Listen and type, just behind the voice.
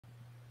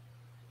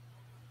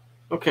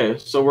Okay,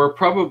 so we're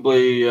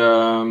probably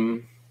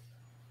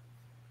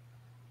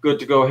good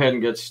to go ahead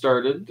and get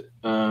started.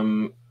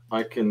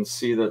 I can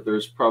see that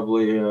there's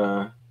probably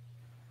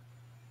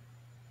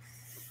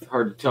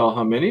hard to tell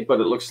how many,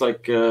 but it looks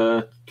like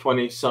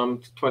 20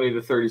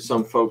 to 30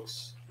 some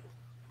folks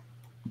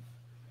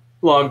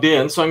logged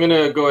in. So I'm going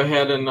to go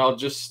ahead and I'll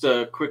just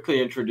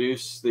quickly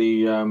introduce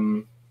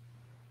the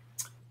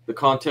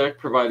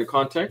provide a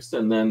context,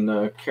 and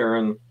then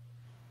Karen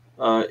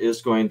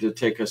is going to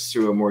take us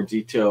through a more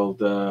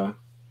detailed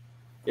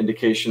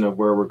indication of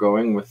where we're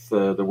going with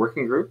the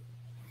working group.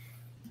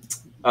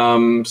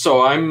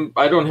 So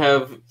I don't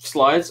have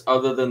slides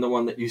other than the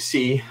one that you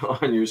see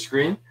on your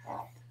screen.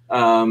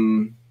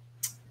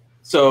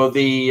 So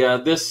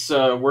this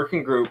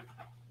working group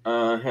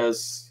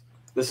this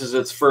is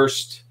its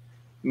first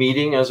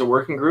meeting as a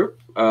working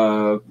group.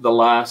 The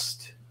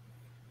last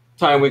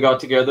time we got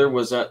together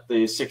was at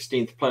the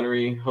 16th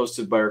plenary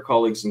hosted by our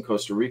colleagues in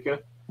Costa Rica,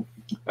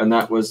 and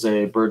that was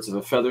a Birds of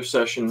a Feather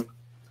session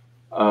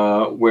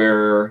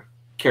where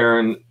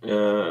Karen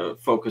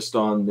focused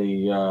on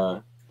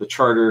the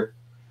charter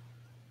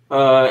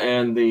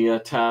and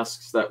the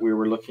tasks that we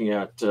were looking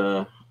at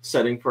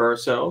setting for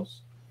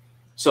ourselves.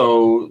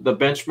 So the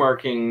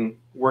benchmarking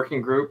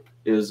working group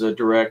is a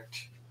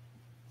direct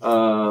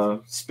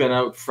spin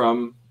out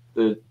from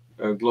the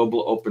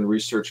Global Open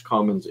Research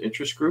Commons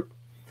Interest Group.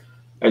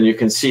 And you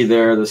can see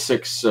there the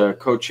 6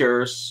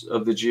 co-chairs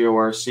of the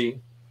GORC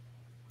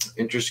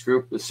interest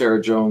group: Sarah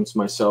Jones,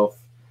 myself,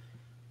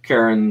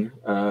 Karen,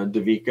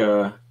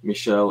 Devika,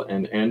 Michelle,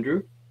 and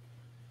Andrew.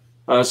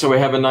 So we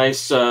have a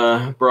nice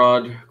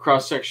broad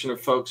cross-section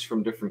of folks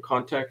from different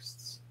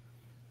contexts.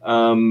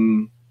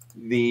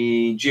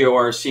 The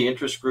GORC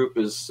interest group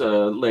is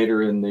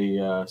later in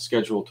the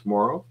schedule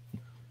tomorrow.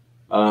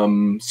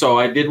 So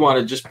I did want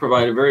to just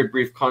provide a very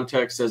brief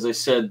context. As I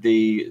said,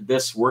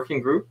 this working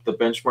group, the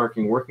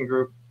benchmarking working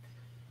group,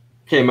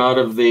 came out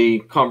of the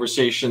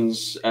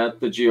conversations at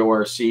the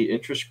GORC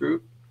interest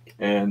group,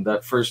 and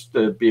that first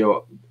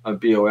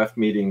BOF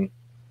meeting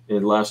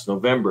in last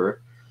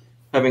November.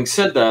 Having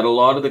said that, a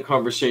lot of the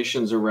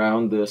conversations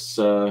around this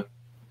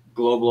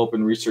Global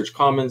Open Research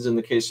Commons, in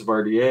the case of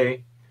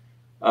RDA,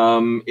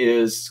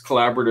 is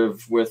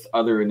collaborative with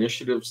other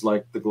initiatives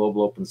like the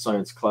Global Open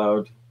Science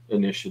Cloud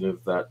initiative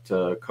that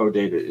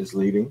CODATA is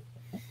leading.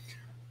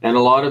 And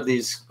a lot of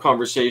these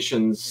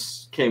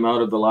conversations came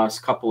out of the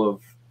last couple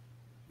of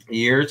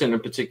years, and in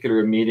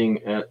particular a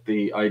meeting at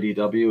the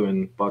IDW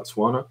in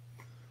Botswana.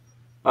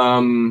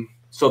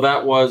 So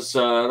that was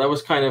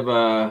kind of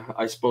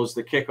I suppose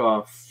the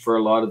kickoff for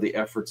a lot of the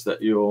efforts that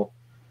you'll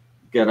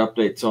get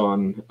updates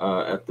on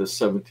at the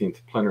 17th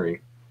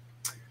plenary.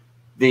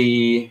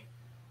 In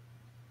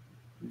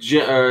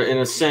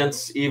a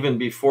sense, even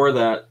before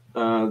that,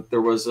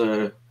 there was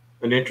an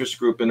interest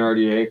group in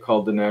RDA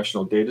called the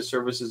National Data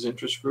Services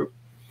Interest Group.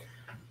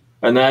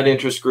 And that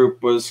interest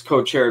group was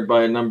co-chaired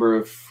by a number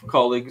of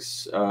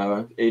colleagues.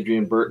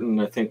 Adrian Burton,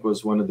 I think,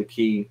 was one of the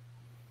key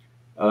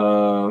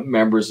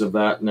members of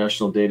that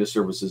National Data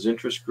Services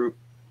Interest Group,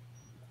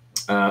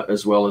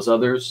 as well as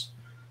others.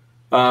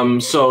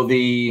 So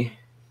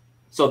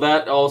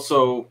that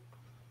also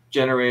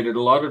generated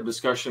a lot of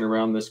discussion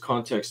around this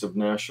context of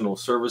national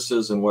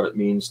services and what it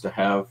means to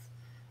have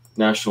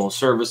national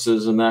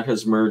services, and that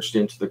has merged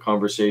into the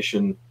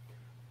conversation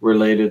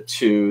related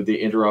to the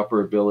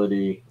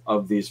interoperability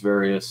of these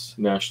various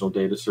national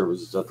data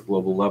services at the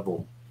global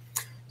level.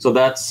 So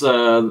that's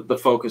the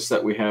focus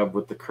that we have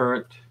with the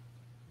current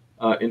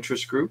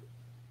interest group.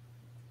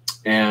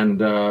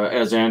 And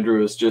as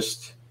Andrew has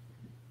just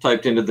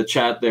typed into the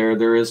chat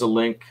there is a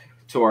link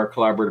to our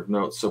collaborative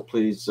notes. So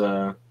please,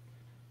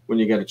 when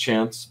you get a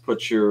chance,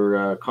 put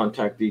your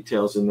contact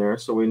details in there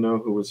so we know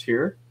who was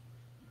here.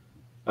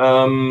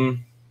 So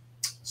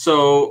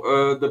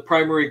the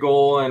primary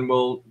goal, and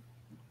we'll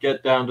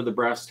get down to the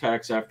brass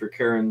tacks after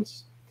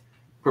Karen's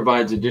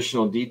provides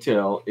additional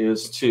detail,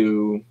 is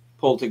to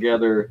pull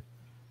together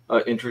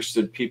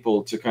interested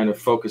people to kind of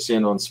focus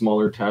in on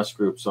smaller task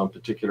groups on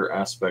particular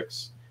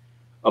aspects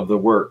of the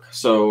work.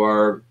 So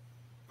our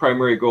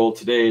primary goal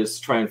today is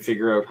to try and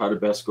figure out how to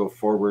best go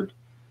forward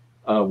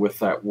with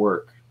that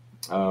work.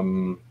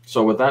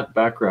 So with that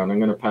background, I'm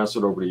going to pass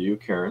it over to you,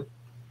 Karen,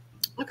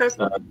 okay,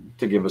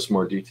 to give us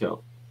more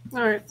detail.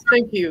 All right,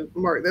 thank you,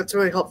 Mark. That's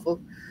really helpful.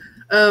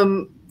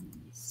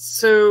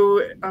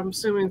 So I'm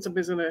assuming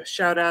somebody's going to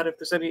shout out if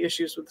there's any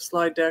issues with the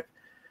slide deck.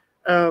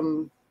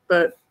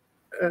 But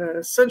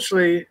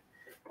essentially,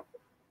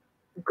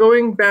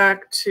 going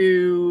back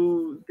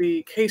to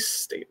the case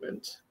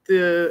statement,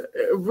 the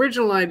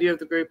original idea of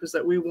the group is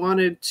that we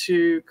wanted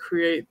to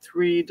create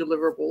 3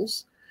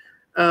 deliverables.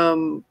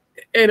 And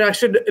I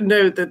should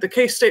note that the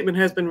case statement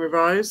has been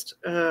revised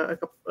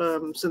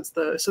since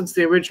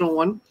the original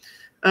one.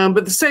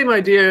 But the same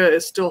idea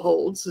still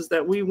holds, is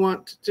that we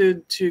want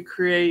to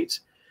create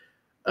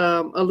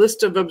a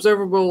list of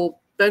observable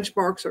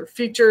benchmarks or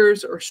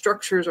features or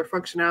structures or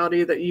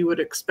functionality that you would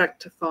expect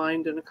to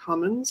find in a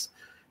commons.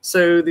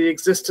 So the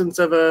existence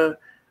of a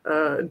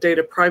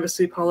data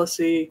privacy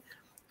policy,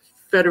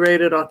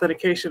 federated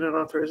authentication and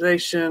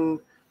authorization,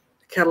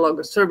 catalog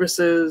of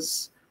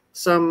services,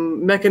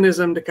 some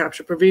mechanism to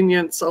capture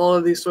provenience, all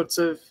of these sorts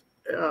of,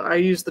 I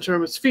use the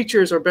term as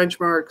features or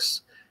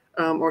benchmarks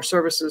or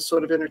services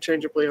sort of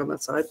interchangeably on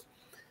that side.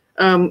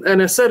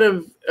 And a set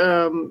of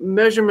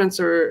measurements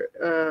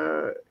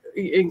or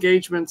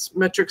engagements,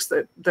 metrics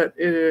that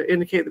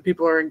indicate that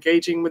people are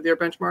engaging with their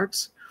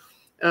benchmarks.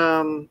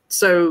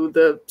 So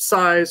the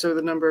size or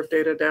the number of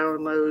data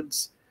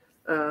downloads,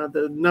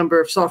 the number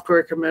of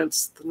software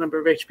commits, the number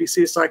of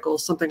HPC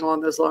cycles, something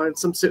along those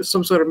lines,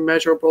 some sort of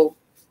measurable,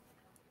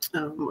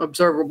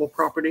 observable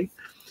property.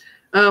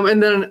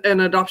 And then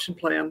an adoption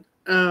plan.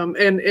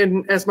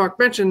 And as Mark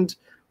mentioned,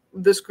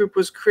 this group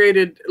was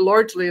created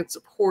largely in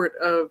support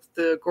of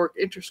the GORC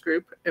interest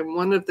group. And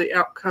one of the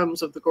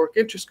outcomes of the GORC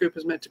interest group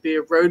is meant to be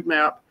a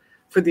roadmap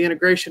for the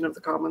integration of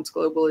the commons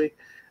globally.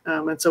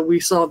 And so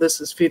we saw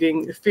this as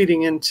feeding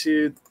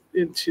into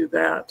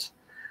that.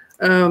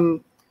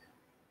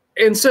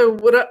 And so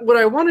what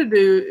I want to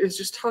do is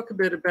just talk a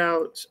bit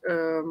about,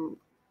 and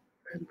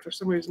for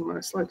some reason my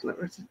slide's not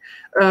working,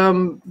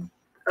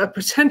 a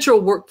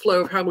potential workflow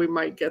of how we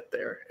might get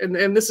there.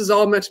 And this is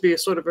all meant to be a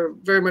sort of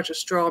very much a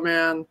straw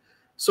man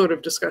sort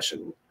of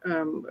discussion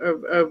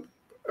of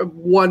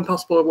one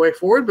possible way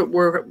forward. But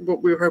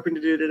what we're hoping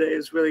to do today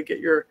is really get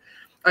your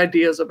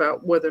ideas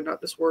about whether or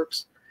not this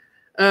works.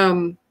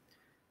 So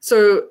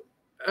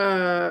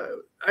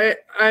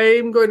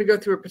I'm going to go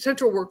through a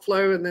potential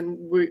workflow, and then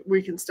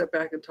we can step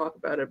back and talk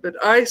about it.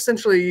 But I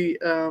essentially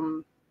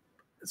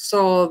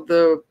saw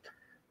the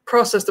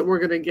process that we're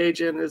going to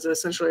engage in is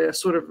essentially a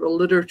sort of a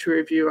literature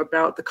review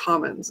about the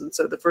commons. And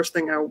so the first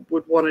thing I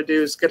would want to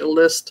do is get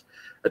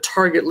a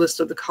target list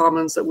of the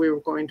commons that we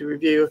were going to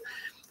review.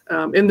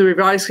 In the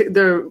revised,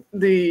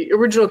 the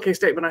original case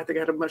statement, I think,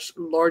 had a much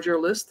larger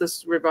list.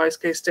 This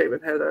revised case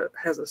statement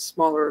has a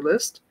smaller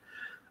list.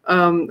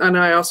 And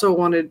I also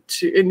wanted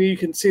to, and you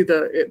can see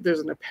there's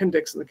an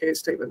appendix in the case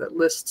statement that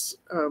lists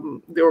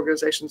the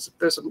organizations.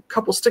 There's a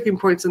couple sticking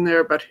points in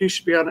there about who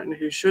should be on it and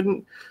who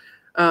shouldn't.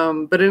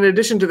 But in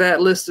addition to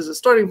that list as a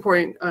starting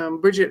point,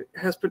 Bridget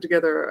has put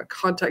together a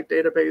contact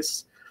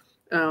database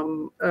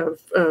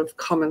of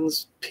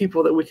commons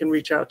people that we can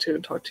reach out to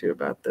and talk to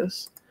about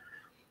this.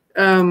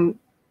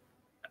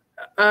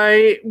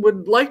 I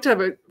would like to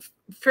have a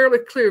fairly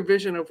clear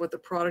vision of what the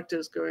product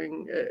is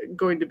going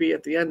to be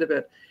at the end of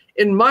it.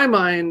 In my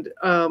mind,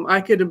 I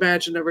could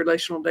imagine a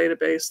relational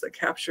database that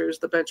captures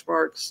the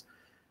benchmarks,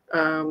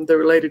 the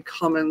related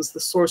commons, the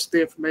source of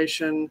the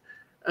information,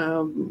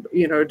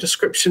 a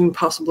description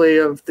possibly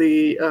of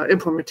the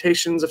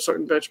implementations of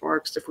certain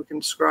benchmarks, if we can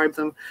describe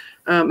them.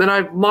 And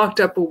I've mocked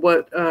up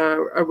what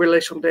a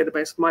relational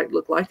database might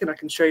look like, and I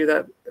can show you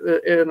that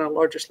in a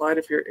larger slide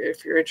if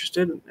you're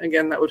interested. And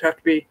again, that would have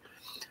to be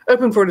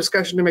open for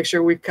discussion to make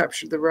sure we've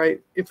captured the right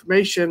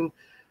information.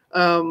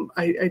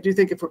 I do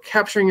think if we're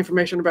capturing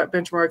information about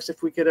benchmarks,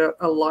 if we could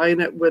align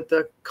it with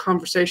the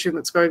conversation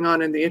that's going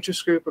on in the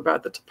interest group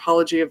about the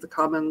topology of the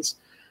commons,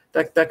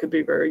 that could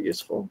be very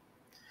useful.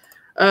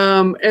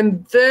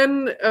 And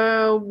then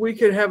we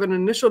could have an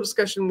initial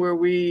discussion where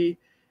we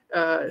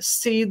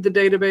seed the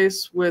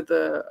database with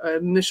an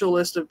initial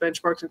list of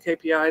benchmarks and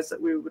KPIs that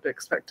we would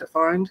expect to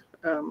find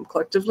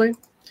collectively.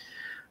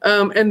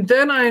 And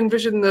then I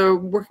envision the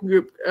working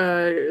group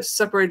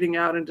separating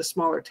out into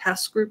smaller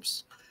task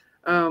groups.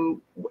 And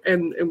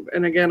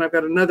again, I've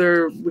got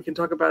we can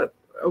talk about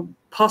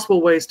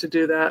possible ways to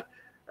do that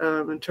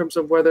in terms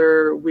of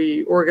whether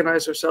we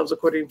organize ourselves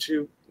according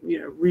to,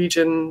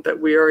 region that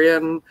we are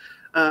in,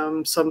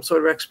 some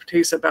sort of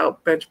expertise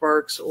about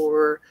benchmarks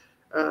or,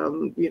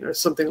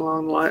 something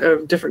along the line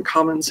of different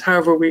commons.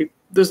 However,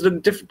 there's a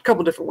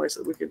couple different ways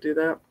that we could do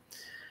that.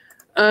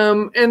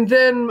 And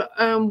then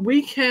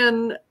we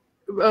can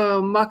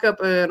mock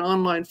up an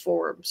online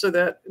forum so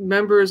that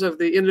members of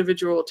the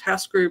individual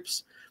task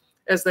groups,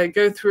 as they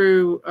go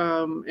through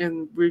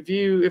and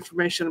review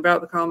information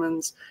about the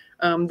commons,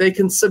 they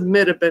can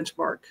submit a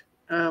benchmark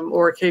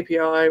or a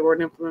KPI or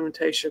an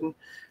implementation.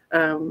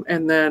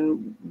 And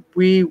then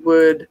we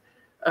would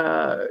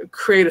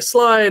create a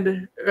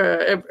slide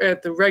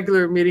at the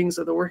regular meetings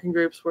of the working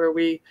groups where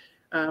we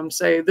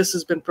say, this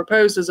has been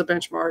proposed as a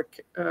benchmark.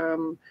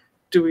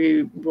 Do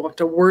we want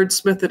to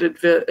wordsmith it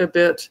a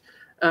bit?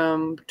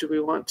 Do we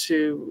want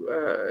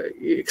to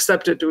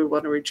accept it? Do we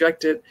want to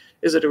reject it?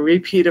 Is it a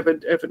repeat of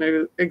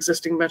an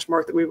existing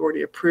benchmark that we've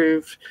already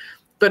approved?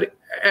 But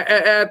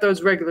at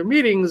those regular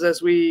meetings,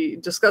 as we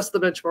discuss the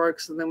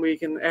benchmarks, and then we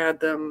can add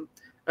them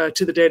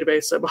to the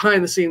database. So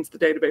behind the scenes, the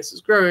database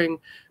is growing,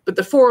 but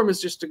the form is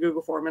just a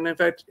Google form. And in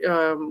fact,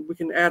 we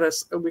can add a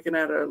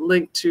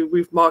link to,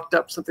 we've mocked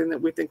up something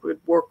that we think would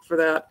work for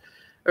that,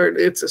 or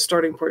it's a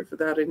starting point for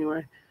that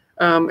anyway.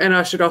 And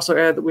I should also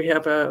add that we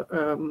have a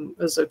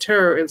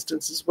Zotero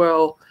instance as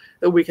well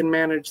that we can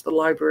manage the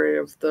library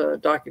of the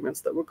documents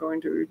that we're going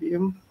to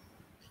review.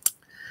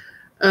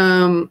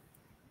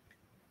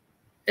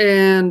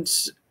 And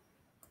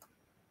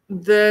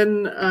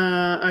then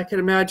I can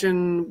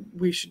imagine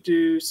we should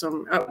do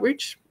some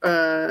outreach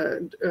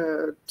to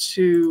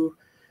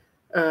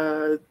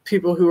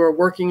people who are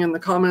working in the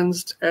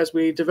Commons as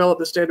we develop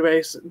this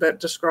database that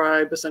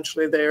describe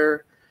essentially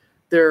their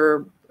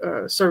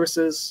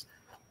services.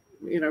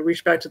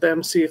 Reach back to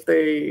them, see if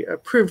they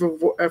approve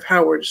of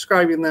how we're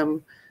describing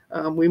them.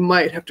 We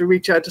might have to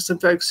reach out to some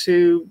folks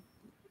who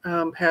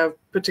have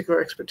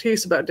particular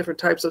expertise about different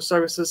types of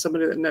services,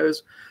 somebody that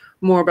knows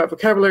more about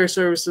vocabulary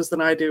services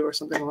than I do or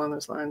something along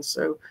those lines.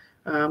 So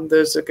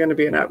there's going to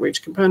be an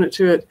outreach component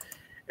to it.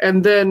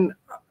 And then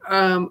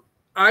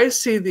I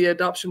see the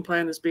adoption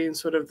plan as being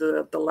sort of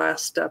the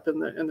last step in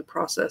the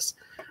process.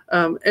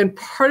 And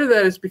part of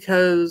that is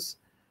because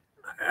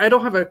I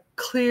don't have a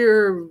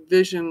clear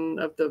vision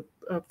of the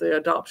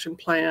adoption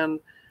plan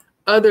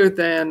other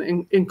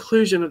than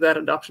inclusion of that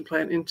adoption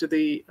plan into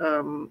the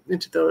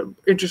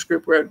interest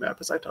group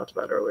roadmap, as I talked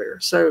about earlier.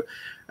 So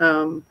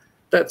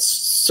that's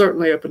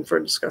certainly open for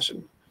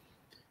discussion.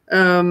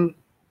 So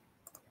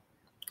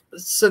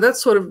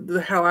that's sort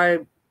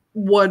of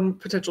one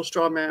potential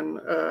straw man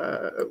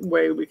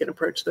way we can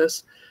approach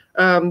this.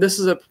 This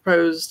is a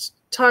proposed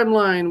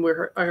timeline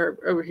where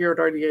over here at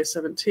RDA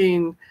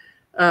 17.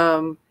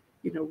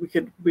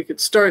 We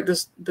could start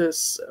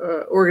this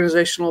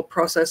organizational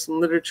process and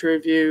literature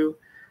review,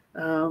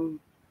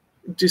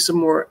 do some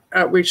more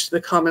outreach to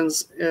the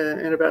Commons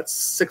in about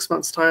 6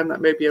 months' time. That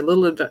may be a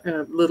little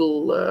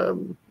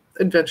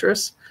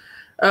adventurous.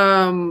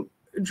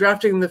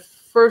 Drafting the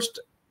first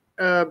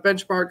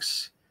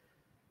benchmarks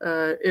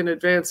in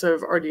advance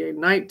of RDA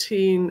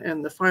 19,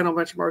 and the final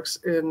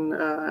benchmarks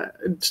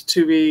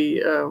to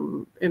be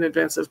in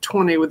advance of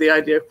 20, with the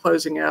idea of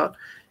closing out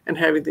and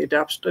having the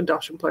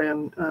adoption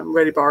plan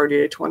ready by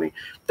RDA 20.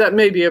 That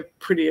may be a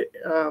pretty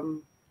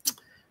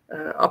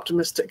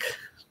optimistic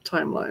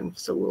timeline,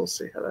 so we'll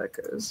see how that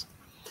goes.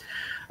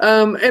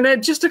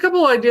 And just a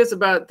couple of ideas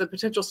about the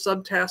potential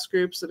subtask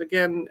groups. And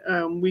again,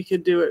 we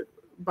could do it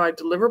by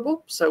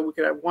deliverable. So we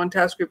could have one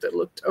task group that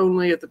looked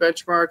only at the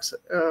benchmarks,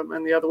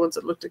 and the other ones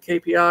that looked at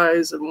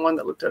KPIs, and one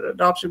that looked at an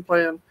adoption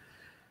plan.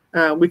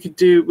 We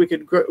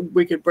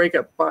could break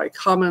up by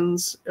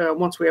commons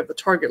once we have the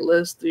target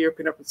list, the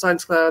European Open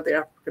Science Cloud, the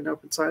African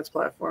Open Science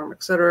Platform,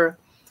 etc.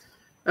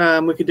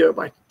 We could do it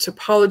by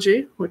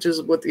topology, which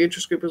is what the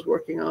interest group is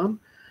working on,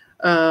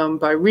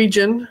 by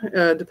region,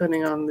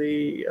 depending on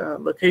the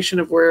location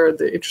of where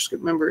the interest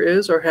group member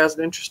is or has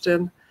an interest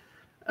in.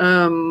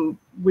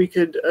 We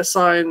could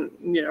assign,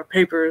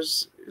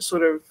 papers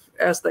sort of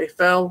as they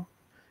fell.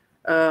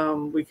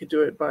 We could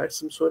do it by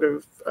some sort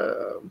of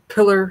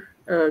pillar,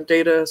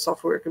 data,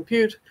 software,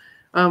 compute,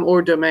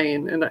 or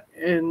domain.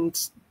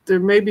 And there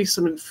may be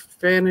some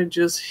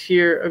advantages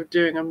here of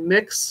doing a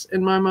mix,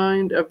 in my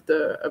mind, of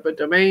a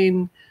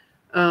domain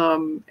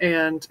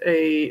and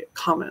a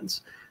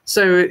commons.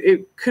 So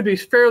it could be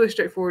fairly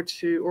straightforward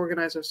to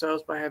organize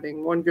ourselves by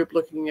having one group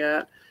looking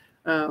at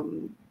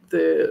the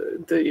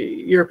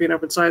European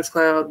Open Science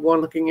Cloud,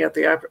 one looking at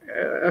the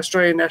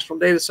Australian National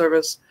Data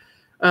Service.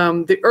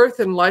 The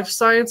Earth and Life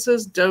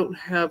Sciences don't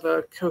have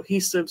a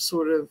cohesive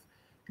sort of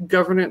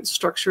governance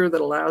structure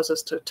that allows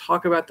us to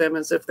talk about them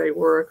as if they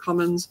were a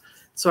commons.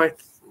 So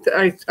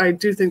I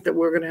do think that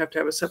we're going to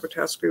have a separate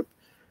task group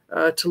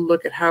to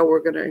look at how we're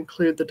going to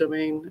include the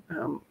domain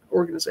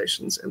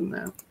organizations in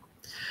that.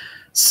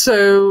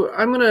 So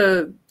I'm going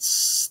to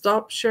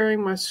stop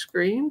sharing my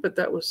screen, but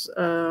that was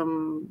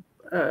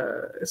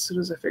as soon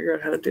as I figure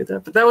out how to do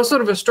that. But that was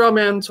sort of a straw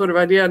man sort of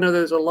idea. I know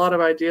there's a lot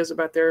of ideas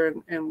about there,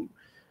 and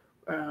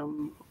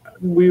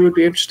we would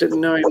be interested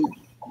in knowing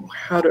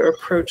how to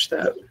approach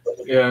that.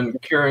 Yeah,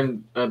 and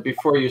Karen,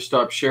 before you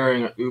stop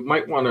sharing, you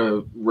might want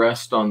to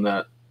rest on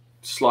that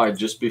slide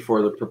just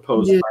before the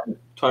proposed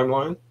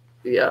timeline.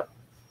 Yeah,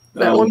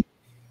 that one.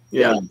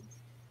 Yeah.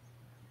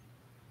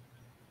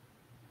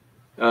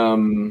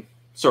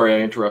 Sorry, I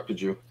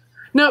interrupted you.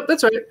 No,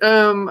 that's right.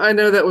 I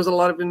know that was a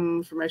lot of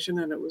information,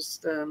 and it was,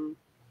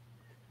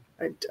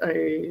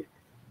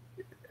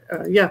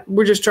 yeah,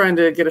 we're just trying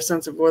to get a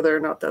sense of whether or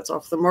not that's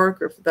off the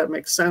mark, or if that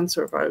makes sense,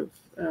 or if I've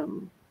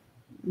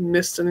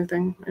missed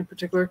anything in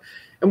particular.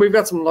 And we've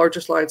got some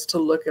larger slides to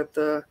look at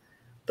the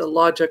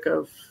logic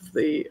of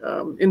the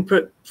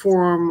input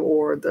form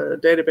or the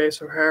database,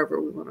 or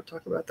however we want to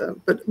talk about that.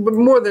 But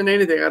more than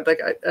anything, I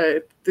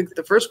think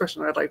the first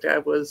question I'd like to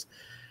have was,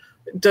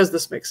 does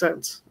this make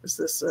sense? Is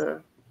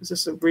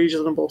this a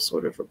reasonable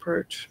sort of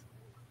approach?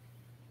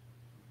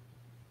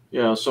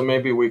 Yeah, so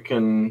maybe we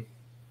can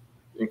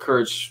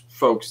encourage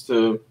folks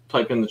to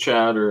type in the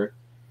chat or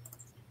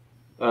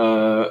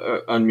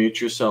unmute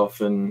yourself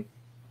and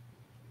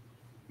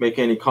make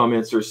any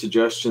comments or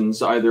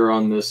suggestions either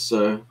on this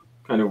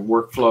kind of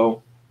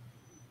workflow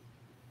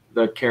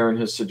that Karen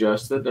has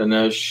suggested. And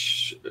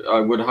as I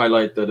would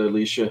highlight that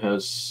Alicia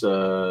has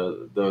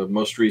the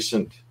most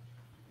recent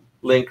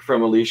link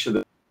from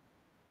Alicia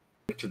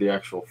to the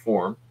actual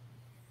form,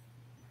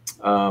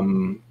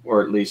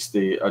 or at least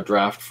a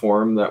draft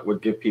form that would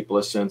give people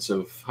a sense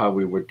of how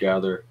we would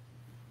gather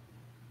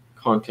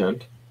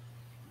content.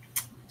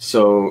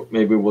 So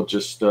maybe we'll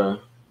just, as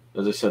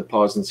I said,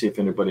 pause and see if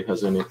anybody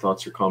has any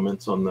thoughts or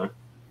comments on the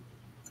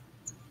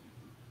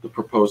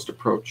proposed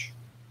approach.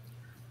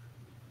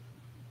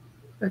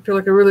 I feel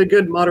like a really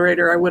good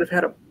moderator, I would have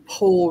had a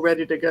poll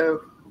ready to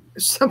go.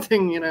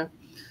 Something, you know.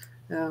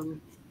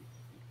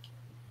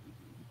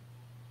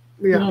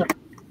 Yeah.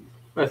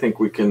 I think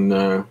we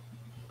can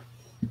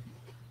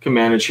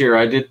manage here.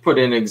 I did put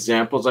in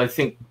examples. I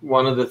think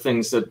one of the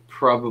things that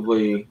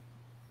probably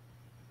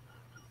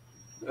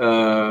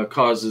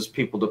causes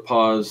people to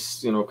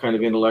pause, you know, kind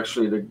of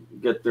intellectually to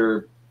get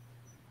their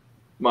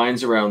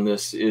minds around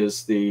this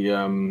is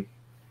the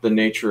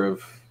nature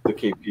of the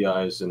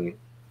KPIs and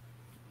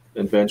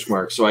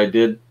benchmarks. So I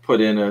did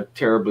put in a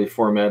terribly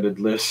formatted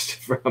list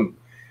from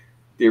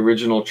the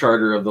original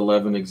charter of the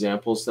 11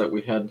 examples that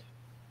we had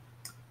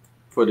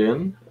put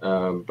in,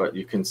 but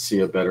you can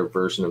see a better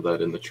version of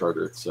that in the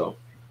charter itself.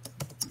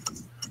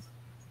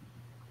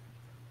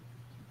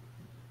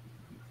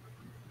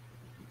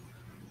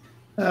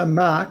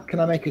 Mark, can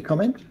I make a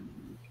comment?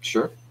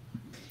 Sure.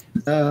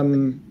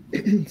 Sorry,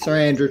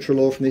 Andrew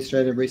Treloar from the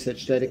Australian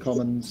Research Data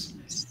Commons.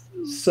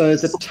 So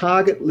the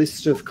target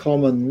list of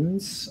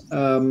commons,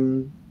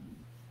 do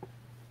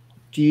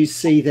you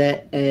see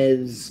that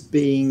as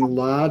being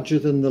larger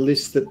than the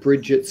list that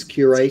Bridget's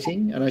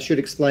curating? And I should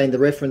explain the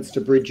reference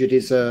to Bridget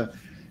is a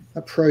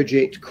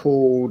project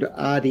called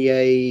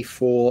RDA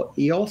for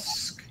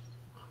EOSC.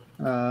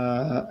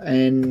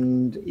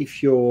 And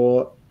if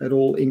you're at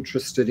all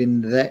interested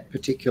in that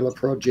particular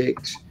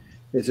project,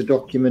 there's a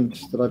document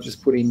that I've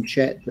just put in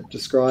chat that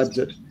describes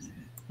it.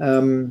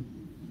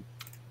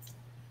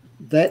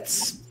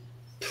 That's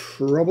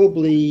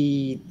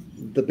probably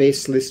the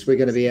best list we're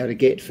going to be able to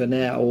get for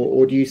now,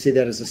 or do you see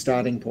that as a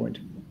starting point?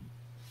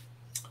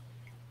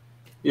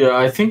 Yeah,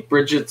 I think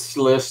Bridget's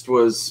list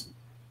was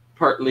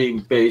partly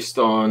based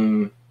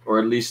on, or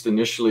at least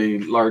initially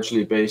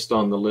largely based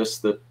on the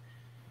list that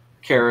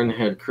Karen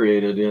had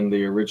created in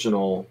the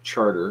original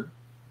charter.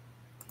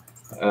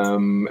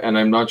 And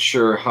I'm not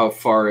sure how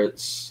far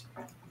it's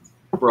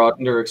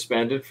broadened or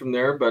expanded from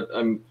there, but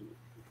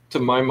to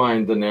my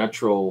mind, the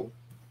natural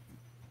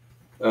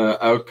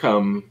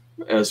outcome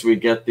as we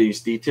get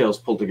these details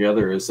pulled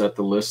together is that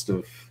the list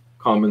of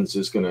commons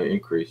is going to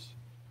increase,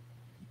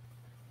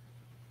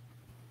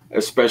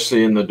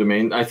 especially in the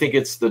domain. I think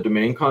it's the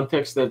domain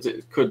context that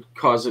it could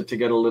cause it to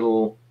get a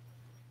little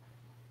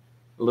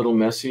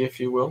messy, if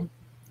you will.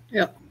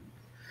 Yeah.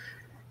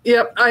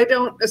 Yep. I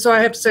don't. So I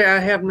have to say I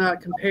have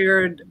not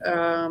compared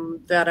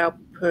that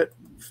output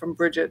from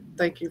Bridget.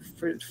 Thank you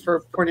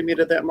for pointing me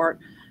to that, Mark.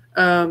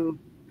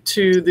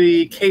 To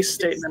the case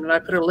statement, and I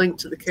put a link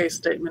to the case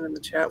statement in the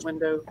chat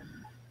window.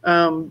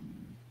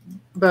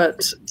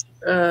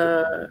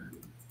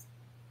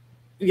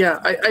 Yeah,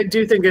 I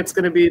do think it's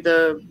going to be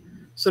the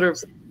sort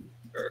of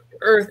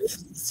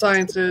earth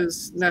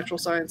sciences, natural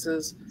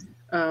sciences,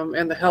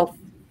 and the health,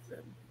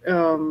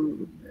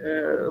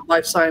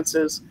 life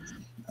sciences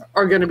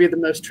are going to be the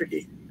most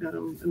tricky.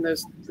 And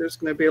there's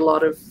going to be a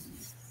lot of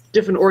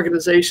different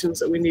organizations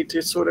that we need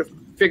to sort of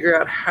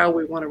figure out how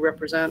we want to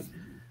represent.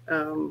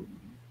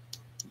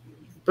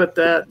 But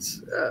that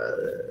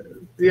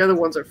the other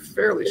ones are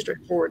fairly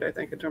straightforward, I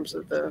think, in terms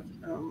of the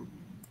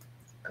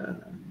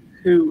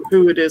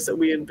who it is that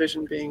we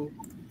envision being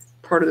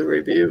part of the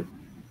review.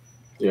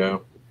 Yeah.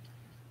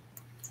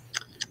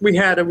 We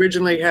had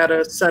originally had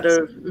a set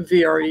of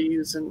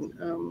VREs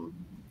and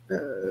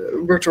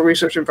virtual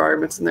research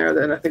environments in there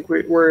that I think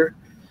we're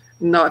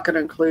not going to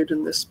include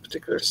in this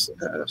particular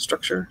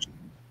structure.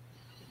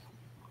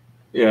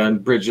 Yeah,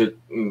 and Bridget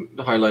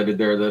highlighted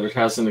there that it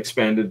hasn't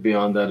expanded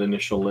beyond that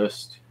initial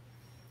list.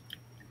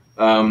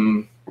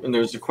 And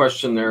there's a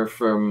question there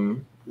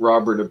from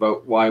Robert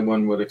about why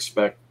one would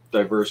expect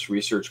diverse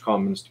research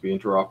commons to be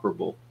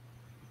interoperable.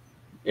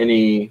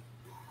 Any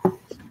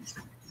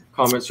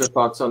comments or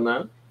thoughts on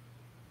that?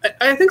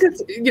 I think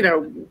it's, you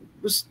know,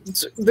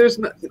 there's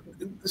not,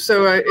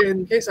 so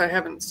in case I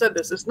haven't said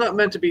this, it's not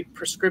meant to be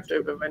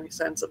prescriptive of any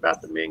sense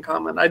about them being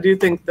common. I do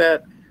think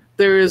that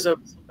there is a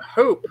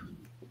hope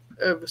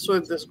of sort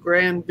of this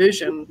grand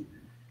vision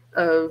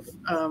of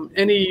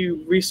any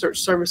research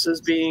services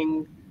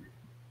being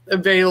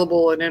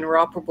available and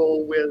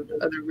interoperable with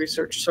other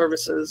research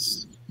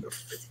services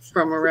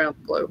from around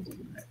the globe.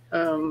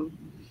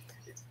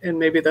 And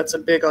maybe that's a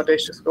big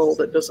audacious goal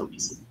that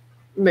doesn't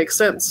make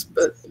sense,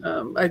 but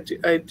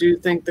I do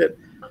think that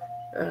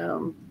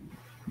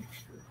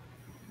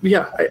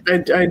yeah,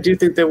 I do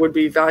think there would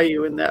be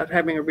value in that,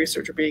 having a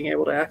researcher being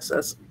able to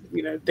access,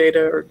 you know,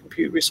 data or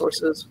compute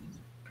resources.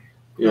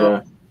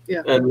 Yeah.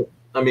 Yeah. And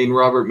I mean,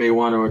 Robert may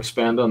want to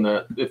expand on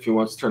that if he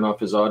wants to turn off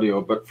his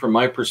audio, but from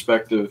my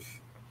perspective,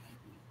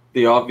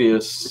 the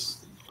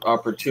obvious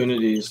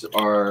opportunities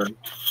are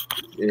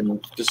in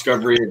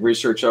discovery of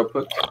research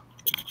outputs.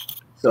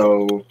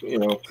 So, you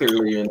know,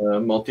 clearly in a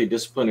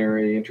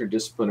multidisciplinary,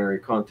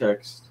 interdisciplinary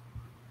context,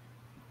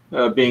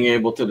 being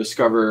able to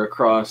discover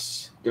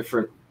across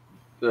different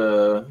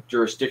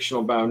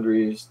jurisdictional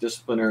boundaries,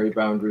 disciplinary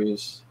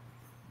boundaries,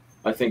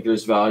 I think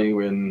there's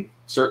value in,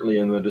 certainly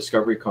in the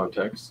discovery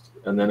context.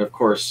 And then, of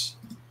course,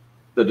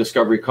 the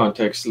discovery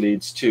context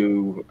leads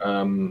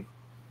to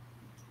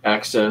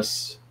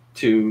access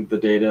to the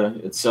data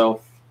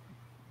itself,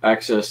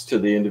 access to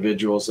the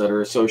individuals that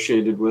are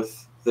associated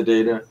with the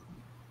data.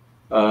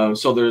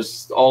 So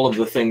there's all of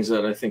the things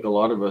that I think a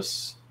lot of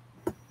us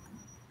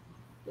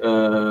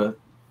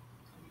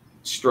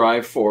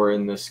strive for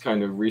in this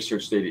kind of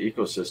research data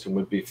ecosystem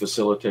would be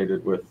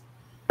facilitated with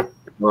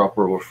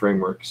interoperable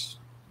frameworks.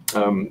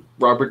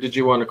 Robert, did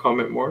you want to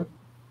comment more?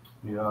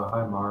 Yeah,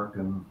 hi Mark,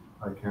 and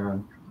hi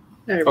Karen.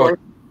 Hey, Oh,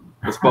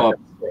 it's Bob.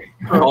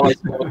 All I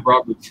said was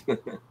Robert.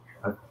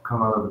 I've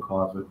come out of the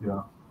closet,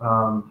 yeah.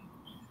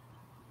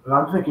 And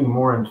I'm thinking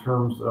more in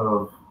terms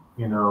of,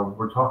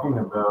 we're talking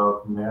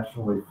about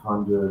nationally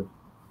funded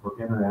or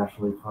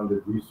internationally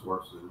funded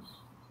resources.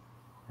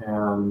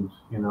 And,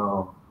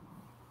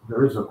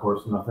 there is, of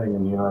course, nothing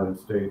in the United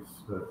States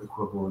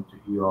equivalent to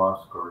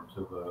EOSC or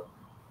to the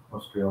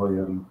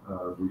Australian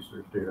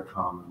Research Data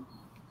Commons.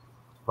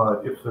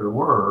 But if there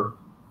were,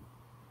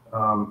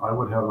 I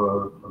would have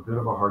a bit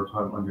of a hard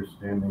time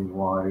understanding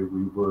why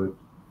we would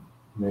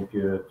make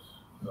it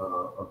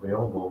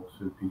available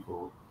to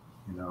people,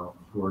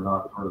 who are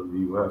not part of the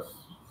U.S.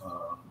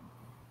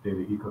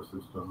 Data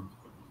ecosystem.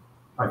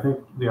 I think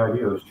the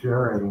idea of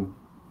sharing,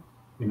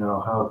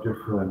 how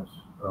different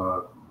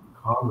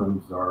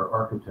commons are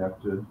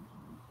architected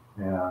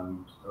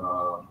and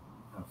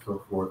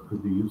so forth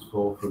could be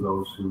useful for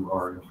those who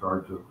are in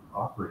charge of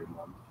operating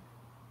them.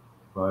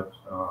 But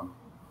I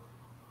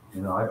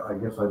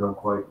guess I don't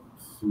quite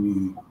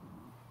see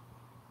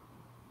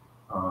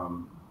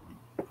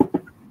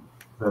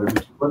that it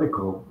is a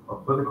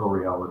political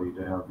reality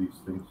to have these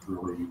things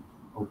really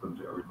open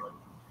to everybody.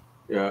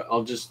 Yeah,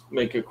 I'll just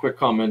make a quick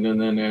comment, and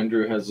then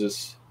Andrew has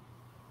his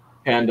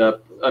hand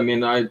up. I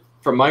mean,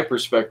 from my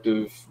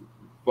perspective,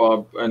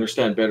 Bob, I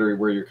understand better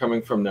where you're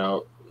coming from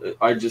now.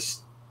 I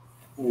just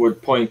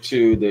would point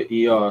to the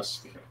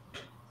EOSC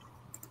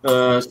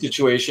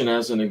situation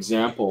as an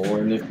example.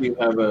 And if you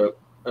have a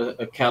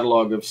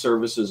catalog of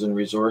services and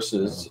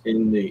resources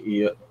in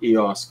the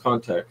EOSC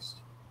context,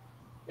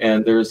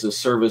 and there's a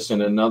service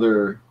in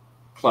another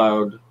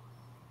cloud,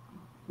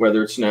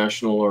 whether it's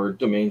national or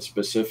domain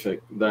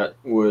specific, that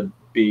would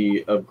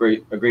be a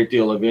great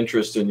deal of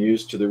interest and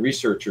use to the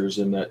researchers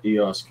in that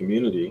EOSC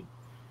community,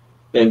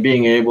 then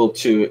being able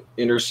to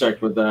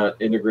intersect with that,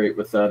 integrate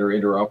with that, or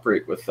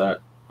interoperate with that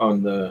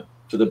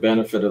to the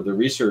benefit of the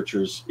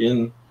researchers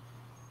in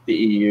the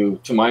EU,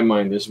 to my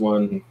mind, is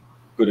one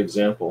good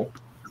example.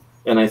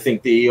 And I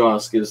think the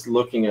EOSC is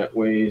looking at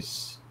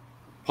ways,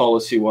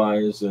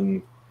 policy-wise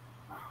and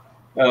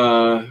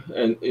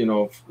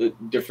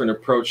different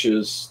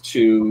approaches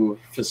to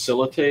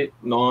facilitate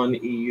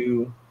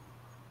non-EU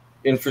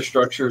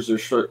infrastructures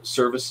or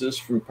services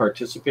from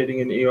participating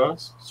in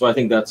EOSC. So I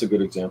think that's a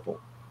good example.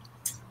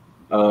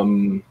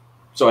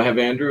 So I have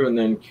Andrew and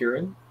then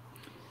Kieran.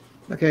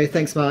 Okay,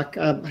 thanks, Mark.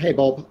 Hey,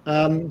 Bob.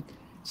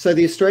 So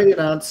the Australian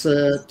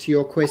answer to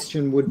your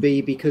question would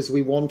be because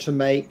we want to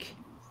make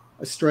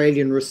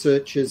Australian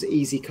researchers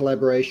easy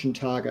collaboration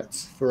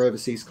targets for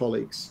overseas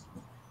colleagues.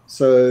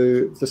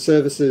 So the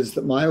services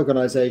that my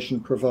organisation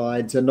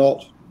provides are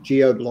not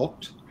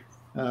geo-blocked.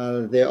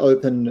 They're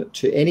open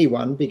to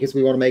anyone because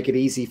we want to make it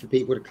easy for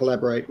people to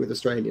collaborate with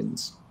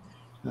Australians.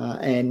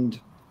 And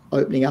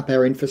opening up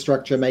our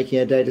infrastructure, making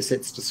our data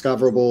sets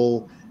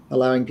discoverable,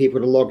 allowing people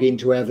to log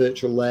into our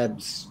virtual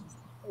labs,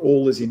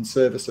 all is in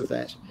service of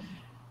that.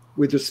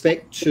 With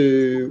respect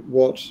to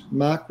what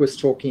Mark was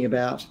talking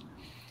about,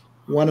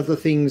 one of the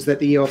things that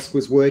the EOSC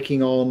was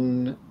working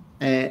on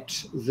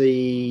at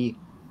the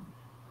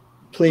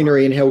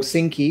plenary in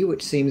Helsinki,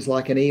 which seems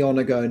like an eon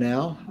ago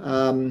now,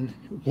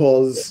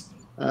 was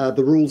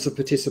the rules of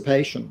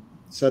participation.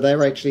 So they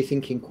were actually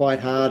thinking quite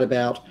hard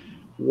about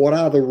what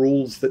are the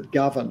rules that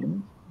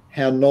govern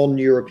how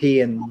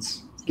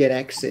non-Europeans get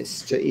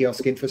access to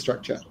EOSC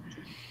infrastructure.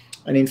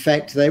 And in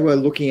fact, they were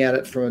looking at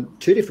it from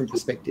two different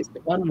perspectives.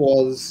 One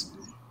was,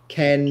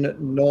 can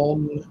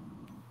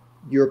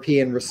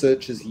non-European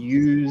researchers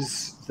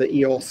use the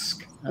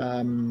EOSC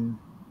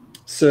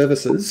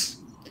services?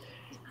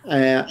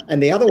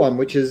 And the other one,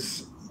 which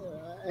is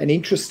an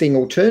interesting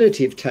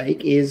alternative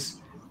take, is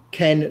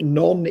can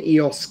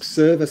non-EOSC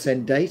service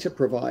and data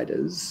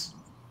providers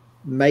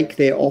make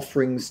their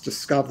offerings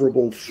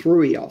discoverable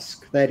through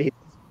EOSC? That is,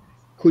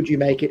 could you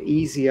make it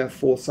easier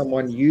for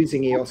someone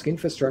using EOSC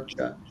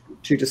infrastructure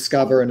to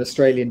discover an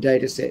Australian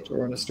data set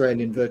or an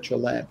Australian virtual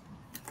lab?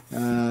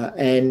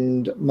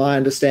 And my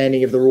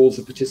understanding of the rules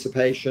of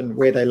participation,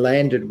 where they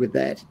landed with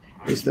that,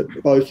 is that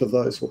both of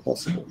those were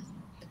possible.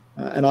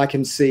 And I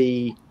can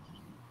see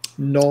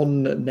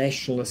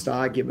non-nationalist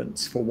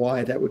arguments for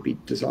why that would be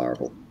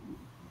desirable.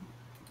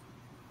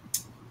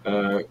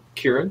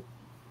 Kieran?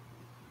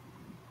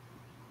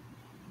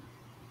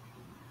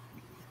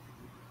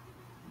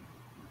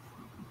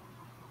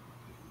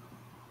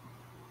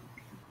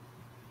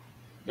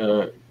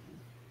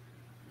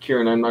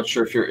 Kieran, I'm not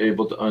sure if you're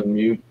able to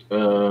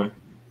unmute.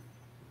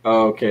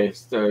 Okay.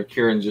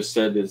 Kieran just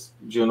said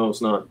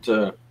Juno's not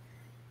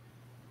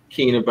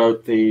keen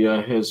about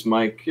his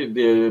mic.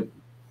 The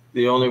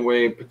only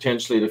way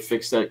potentially to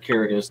fix that,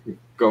 Kieran, is to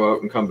go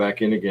out and come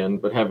back in again.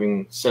 But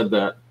having said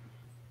that,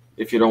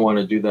 if you don't want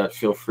to do that,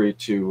 feel free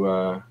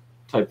to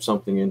type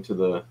something into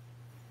the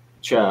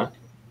chat.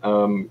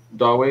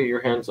 Dawe,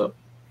 your hand's up.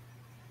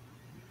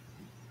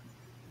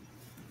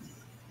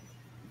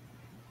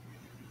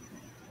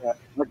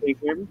 Can you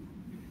hear me?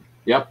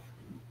 Yep.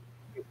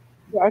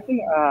 Yeah, I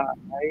think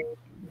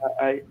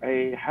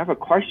I have a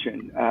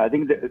question. I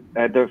think that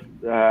at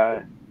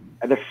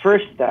the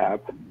first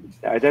step,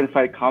 the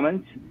identified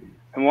comments,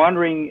 I'm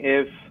wondering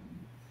if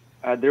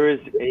there is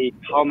a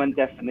common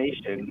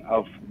definition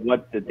of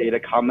what the data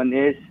common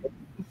is.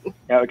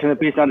 Kind of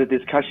based on the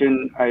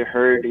discussion I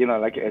heard,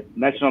 like at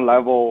national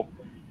level,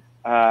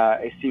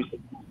 it seems to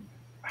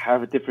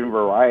have different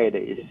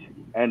varieties,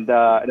 and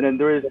then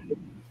there is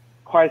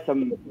quite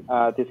some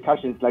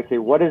discussions, like say,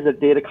 what is the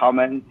data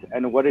commons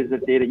and what is the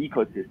data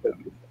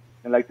ecosystem?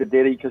 And like the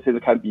data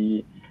ecosystem can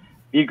be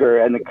bigger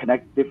and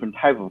connect different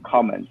type of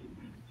commons.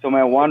 So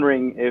I'm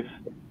wondering if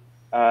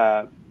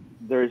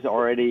there's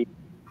already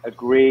a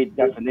great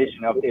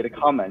definition of data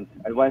commons,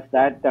 and once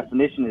that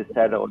definition is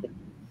settled,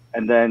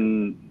 and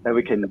then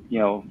we can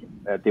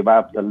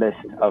develop the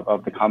list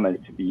of the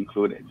comments to be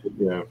included.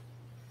 Yeah.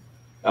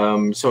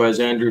 So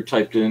as Andrew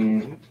typed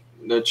in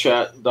the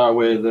chat,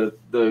 Dawe,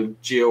 the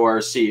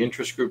GORC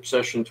interest group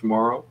session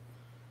tomorrow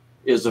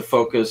is a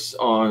focus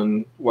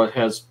on what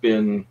has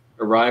been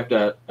arrived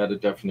at a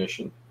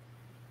definition,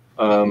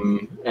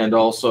 and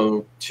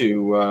also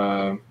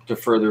to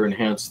further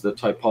enhance the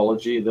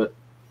typology that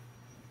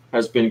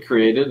has been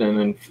created,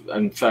 and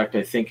in fact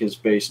I think is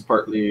based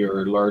partly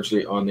or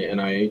largely on the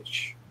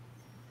NIH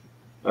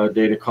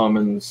Data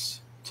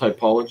Commons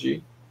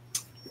typology.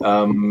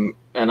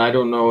 And I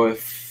don't know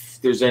if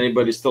there's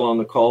anybody still on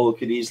the call who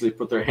could easily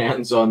put their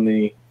hands on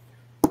the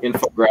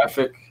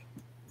infographic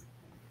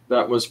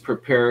that was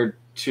prepared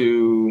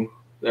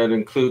that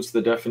includes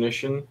the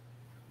definition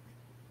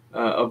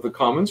of the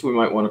commons. We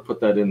might want to put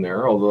that in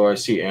there, although I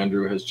see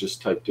Andrew has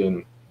just typed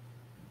in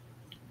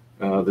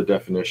the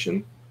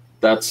definition.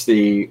 That's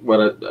I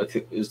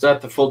think, is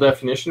that the full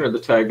definition or the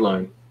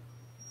tagline?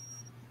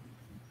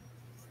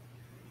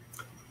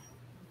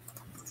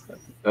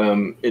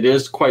 It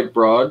is quite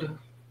broad.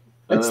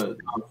 That's the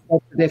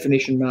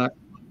definition, Mark.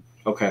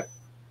 Okay.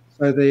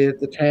 So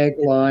the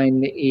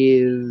tagline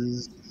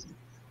is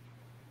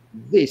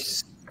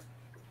this: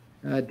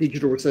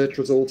 digital research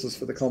resources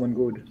for the common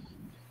good.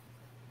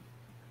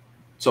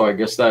 So I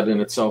guess that in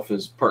itself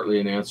is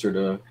partly an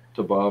answer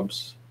to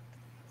Bob's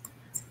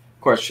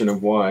question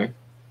of why.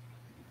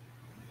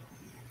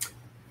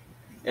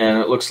 And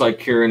it looks like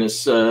Kieran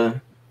is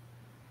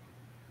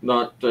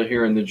not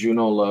hearing the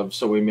Juno love,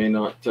 so we may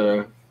not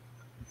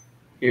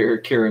hear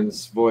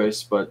Kieran's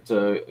voice, but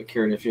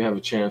Kieran, if you have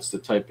a chance to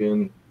type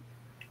in,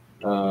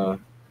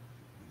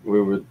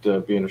 we would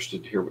be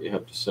interested to hear what you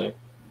have to say.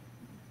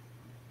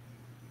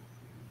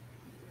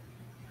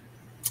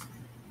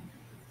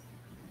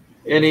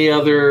 Any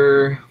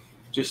other,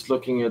 just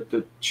looking at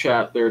the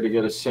chat there to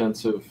get a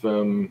sense of...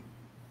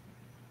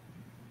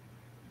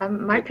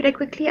 Mark, could I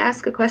quickly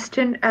ask a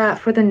question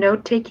for the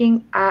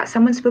note-taking?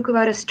 Someone spoke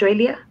about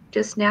Australia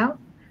just now,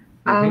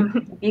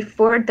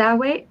 before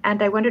Dawe,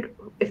 and I wondered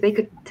if they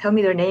could tell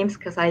me their names,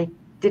 because I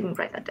didn't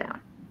write that down.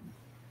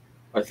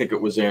 I think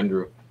it was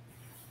Andrew.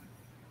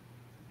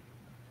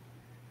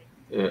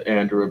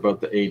 Andrew about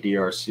the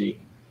ADRC.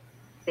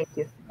 Thank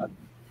you.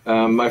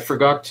 I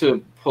forgot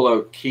to pull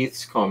out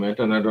Keith's comment,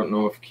 and I don't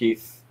know if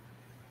Keith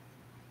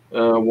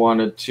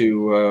wanted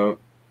to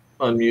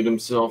unmute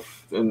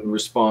himself and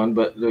respond,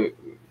 but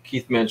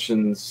Keith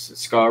mentions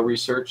SKA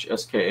Research,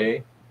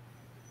 SKA,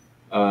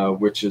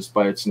 which is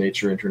by its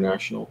nature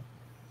international.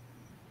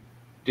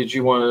 Did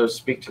you want to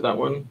speak to that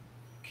one,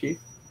 Keith?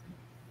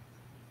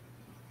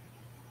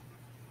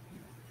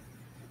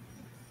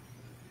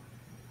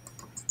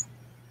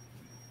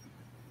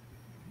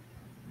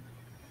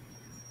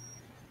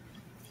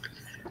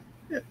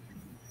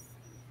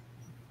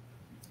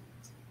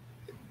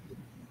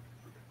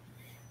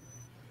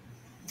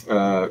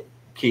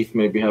 Keith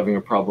may be having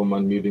a problem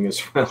unmuting as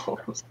well.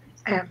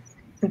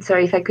 I'm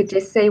sorry, if I could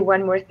just say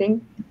one more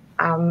thing.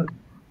 I'm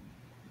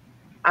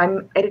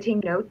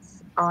editing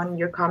notes on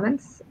your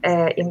comments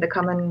in the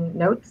common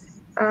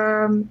notes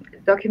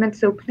document.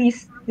 So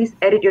please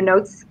edit your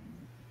notes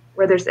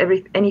where there's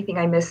anything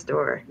I missed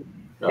or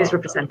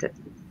misrepresented.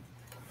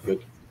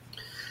 Good.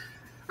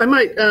 I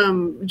might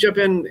jump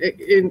in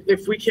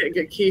if we can't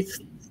get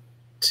Keith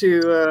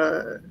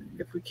to,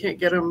 if we can't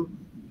get him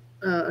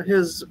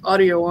his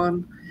audio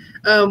on.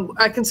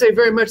 I can say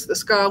very much that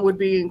SKA would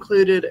be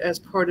included as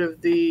part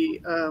of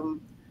the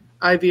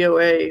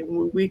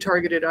IVOA. We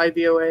targeted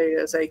IVOA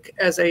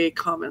as a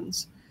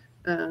commons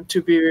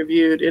to be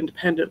reviewed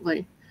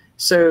independently.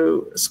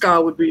 So SKA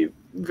would be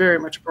very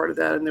much a part of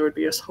that, and there would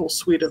be a whole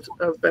suite of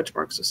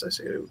benchmarks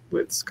associated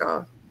with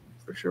SKA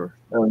for sure.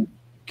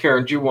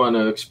 Karen, do you want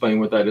to explain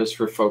what that is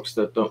for folks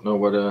that don't know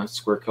what a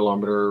square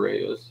kilometer array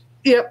is?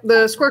 Yep,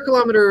 the Square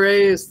Kilometer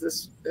Array is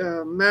this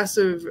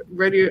massive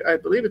I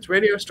believe it's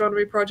radio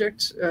astronomy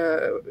project.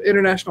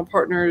 International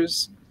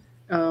partners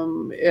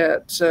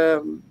at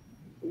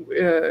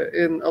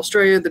in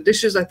Australia. The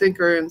dishes, I think,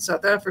 are in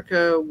South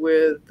Africa,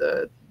 with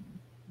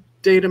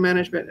data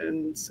management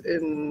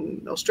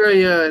in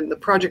Australia, and the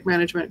project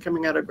management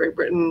coming out of Great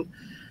Britain.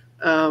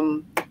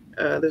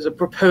 There's a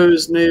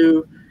proposed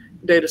new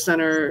data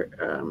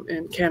center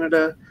in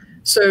Canada.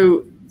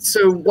 So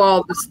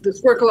while this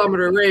 4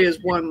 kilometer array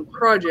is one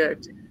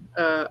project,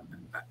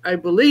 I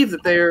believe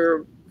that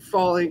they're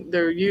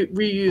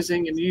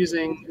reusing and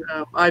using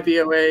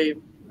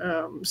IVOA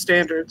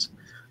standards,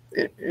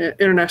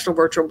 International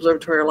Virtual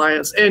Observatory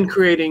Alliance, and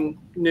creating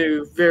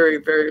new, very,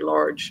 very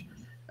large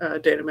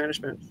data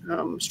management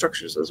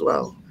structures as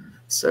well.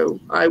 So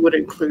I would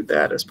include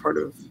that as part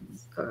of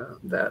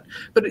that.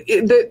 But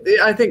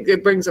I think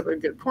it brings up a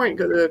good point,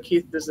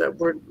 Keith, is that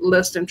we're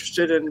less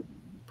interested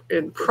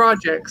in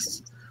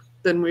projects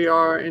than we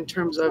are in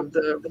terms of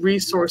the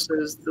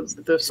resources,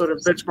 the sort of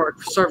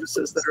benchmark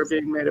services that are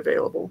being made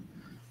available.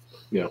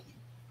 Yeah.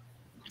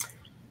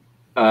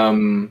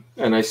 And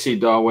I see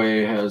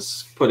Dawei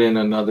has put in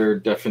another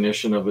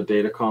definition of a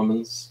data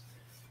commons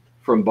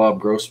from Bob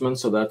Grossman,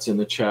 so that's in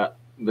the chat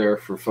there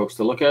for folks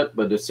to look at.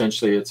 But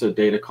essentially, it's a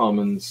data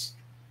commons,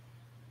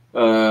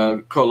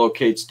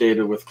 co-locates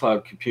data with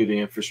cloud computing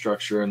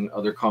infrastructure and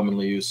other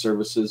commonly used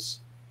services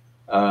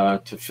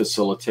to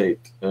facilitate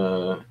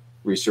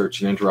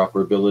research and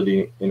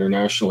interoperability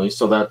internationally.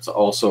 So that's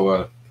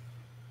also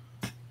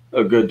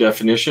a good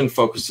definition,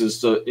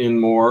 focuses in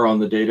more on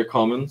the data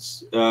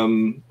commons.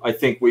 I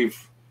think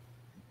we've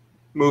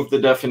moved the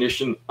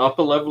definition up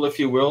a level, if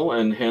you will,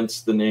 and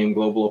hence the name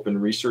Global Open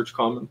Research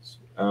Commons.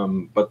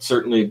 But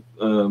certainly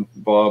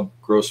Bob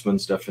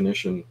Grossman's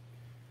definition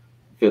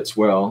fits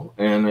well.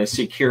 And I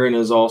see Kieran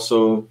has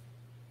also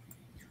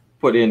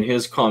put in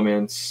his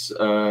comments.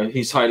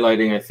 He's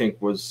highlighting, I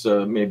think, was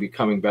maybe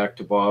coming back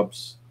to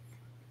Bob's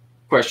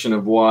question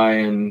of why,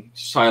 and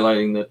just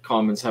highlighting that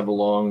commons have a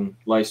long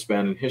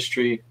lifespan and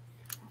history.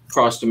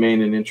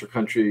 Cross-domain and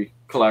inter-country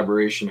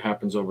collaboration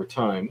happens over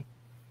time.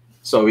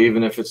 So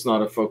even if it's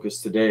not a focus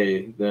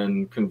today,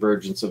 then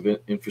convergence of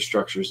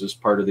infrastructures is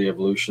part of the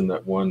evolution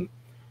that one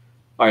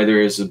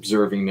either is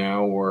observing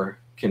now or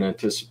can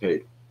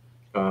anticipate.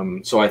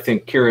 So I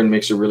think Kieran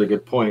makes a really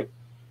good point,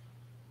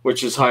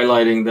 which is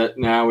highlighting that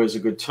now is a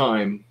good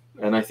time.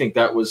 And I think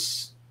that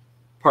was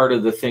part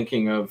of the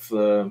thinking of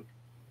the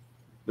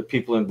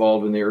people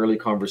involved in the early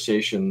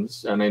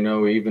conversations. And I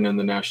know even in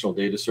the National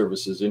Data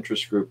Services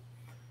Interest Group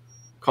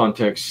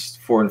context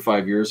 4 and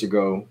 5 years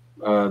ago,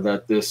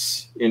 that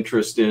this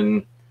interest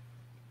in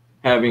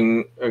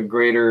having a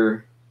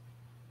greater,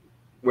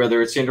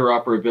 whether it's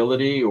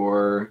interoperability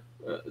or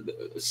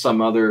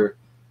some other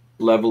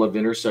level of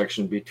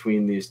intersection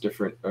between these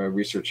different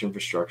research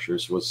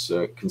infrastructures was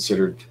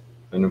considered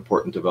an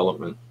important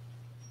development.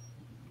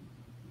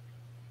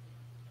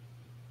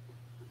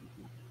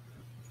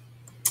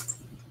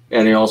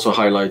 And he also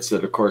highlights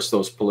that, of course,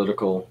 those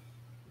political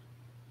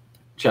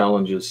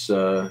challenges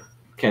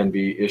can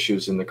be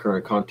issues in the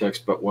current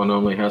context, but one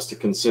only has to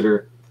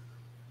consider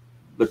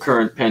the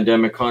current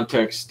pandemic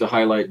context to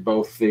highlight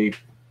both the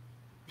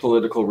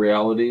political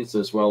realities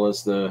as well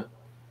as the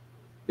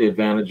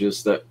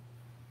advantages that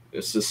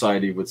a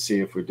society would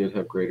see if we did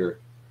have greater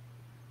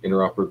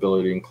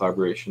interoperability and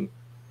collaboration.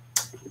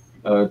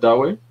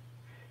 Dawei?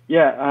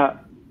 Yeah,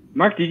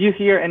 Mark, did you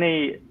hear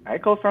any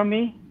echo from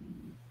me?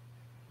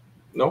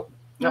 No.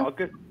 No,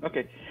 good.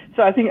 Okay.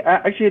 So I think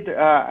actually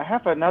I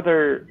have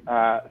another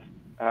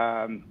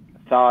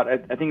thought.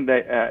 I think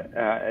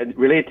that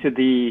related to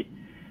the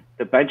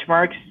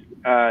benchmarks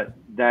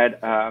that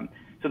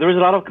so there was a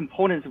lot of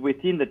components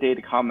within the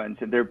data commons,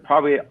 and they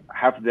probably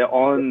have their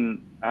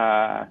own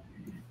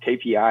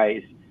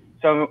KPIs.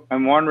 So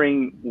I'm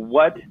wondering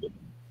what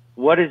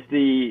is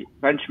the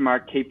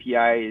benchmark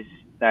KPIs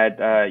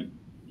that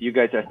you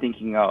guys are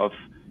thinking of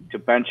to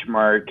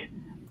benchmark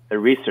the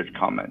research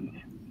commons?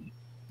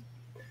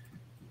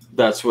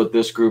 That's what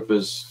this group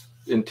is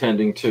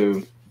intending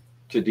to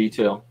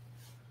detail.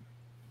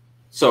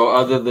 So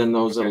other than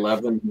those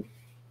 11,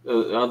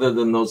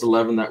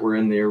 that were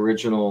in the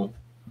original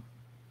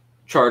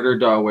charter,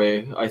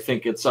 Dawei, I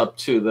think it's up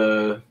to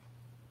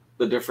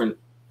the different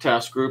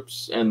task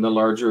groups and the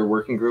larger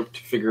working group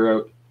to figure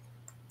out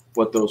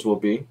what those will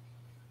be.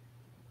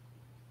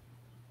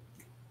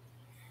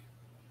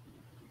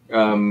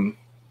 And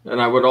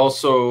I would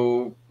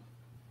also,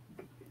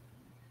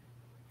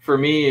 for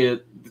me,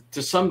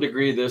 to some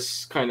degree,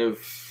 this kind of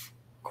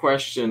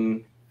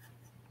question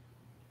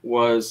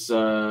was,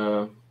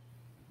 I'm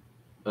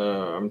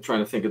trying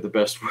to think of the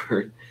best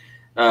word,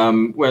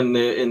 when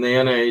in the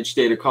NIH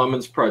Data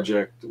Commons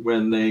project,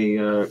 when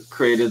they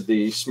created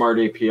the Smart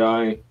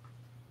API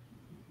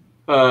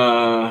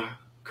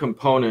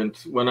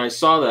component, when I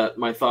saw that,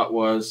 my thought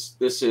was,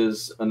 this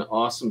is an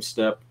awesome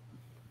step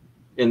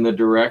in the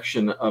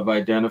direction of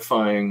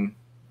identifying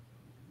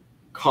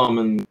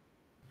common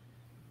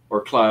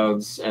or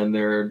clouds and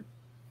their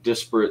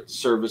disparate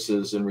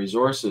services and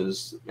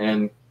resources,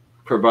 and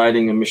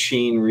providing a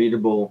machine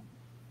readable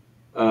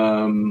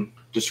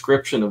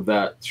description of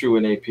that through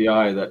an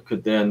API that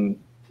could then,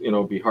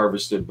 be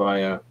harvested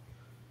by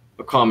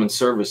a common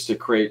service to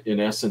create, in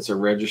essence, a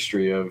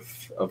registry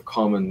of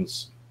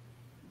commons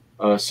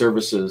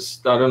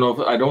services. I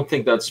don't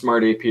think that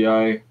Smart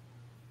API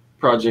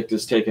project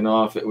is taken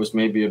off. It was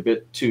maybe a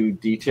bit too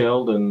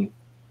detailed and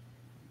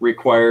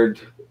required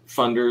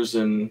funders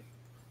and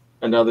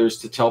others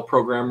to tell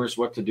programmers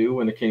what to do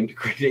when it came to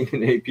creating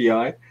an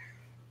API,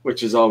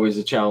 which is always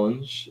a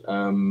challenge.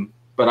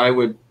 But I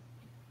would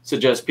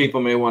suggest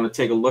people may want to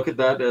take a look at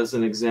that as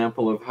an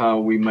example of how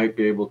we might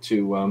be able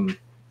to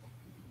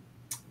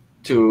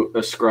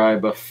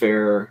ascribe a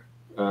fair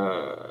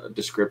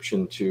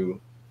description to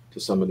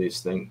some of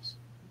these things.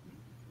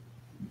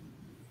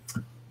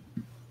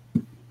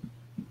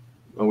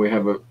 And we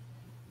have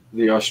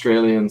the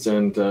Australians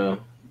and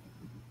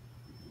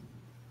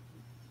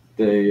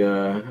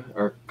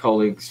our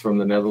colleagues from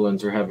the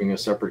Netherlands are having a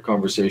separate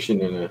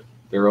conversation in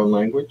their own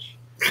language.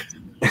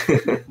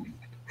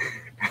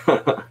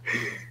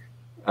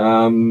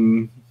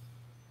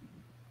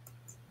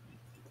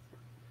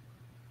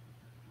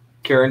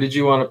 Karen, did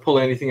you want to pull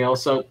anything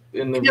else out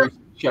in the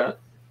chat?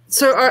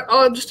 So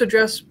I'll just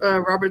address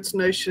Robert's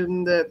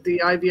notion that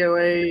the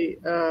IVOA,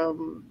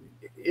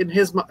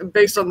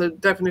 based on the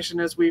definition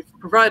as we've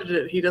provided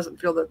it, he doesn't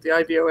feel that the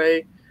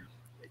IVOA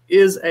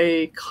is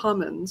a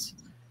commons.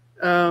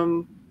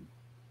 The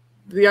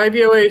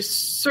IVOA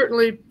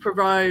certainly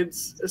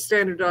provides a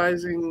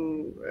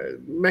standardizing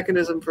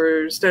mechanism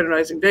for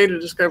standardizing data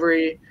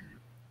discovery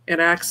and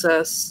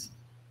access,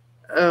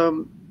 but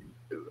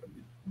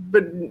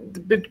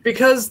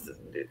because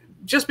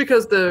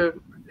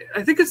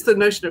I think it's the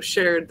notion of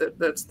shared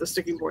that's the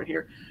sticking point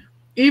here.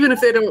 Even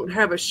if they don't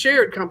have a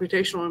shared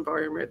computational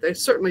environment, they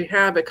certainly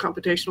have a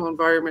computational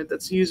environment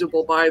that's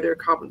usable by their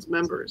commons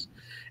members.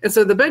 And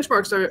so the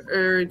benchmarks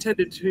are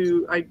intended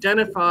to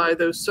identify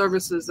those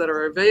services that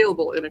are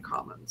available in a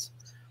commons.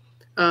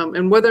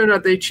 And whether or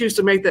not they choose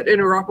to make that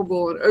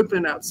interoperable and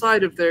open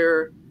outside of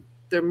their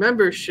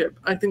membership,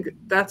 I think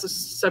that's a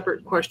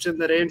separate question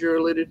that Andrew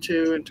alluded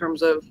to in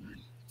terms of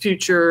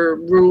future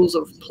rules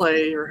of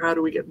play or how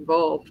do we get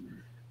involved.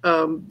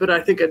 But I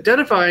think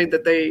identifying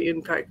that they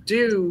in fact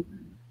do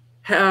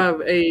have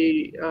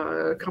a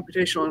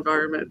computational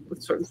environment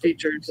with certain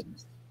features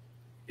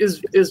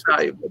is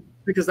valuable,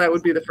 because that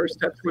would be the first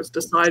step towards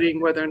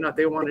deciding whether or not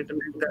they wanted to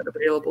make that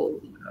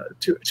available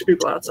to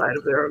people outside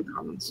of their own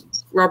commons.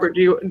 Robert,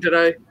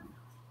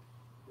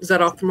 is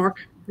that off the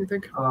mark, you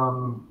think?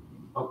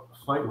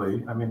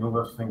 Slightly. I mean,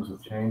 unless things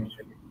have changed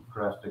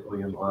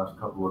drastically in the last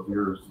couple of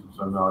years, since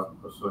I'm not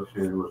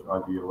associated with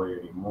IVOA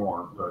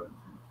anymore, but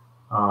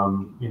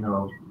you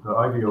know, the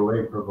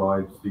IVOA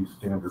provides these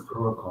standard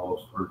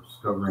protocols for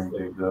discovering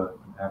data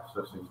and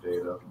accessing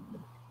data.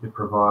 It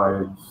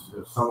provides,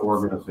 some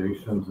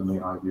organizations in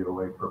the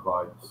IVOA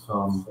provide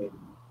some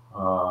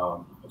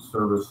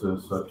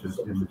services such as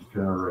image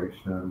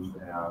generation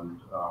and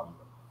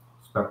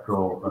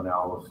spectral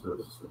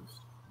analysis,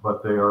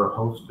 but they are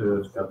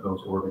hosted at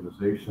those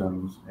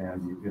organizations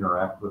and you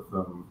interact with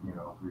them, you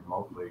know,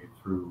 remotely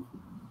through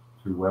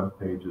web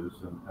pages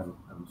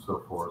and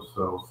so forth.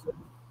 So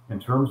in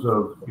terms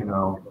of, you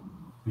know,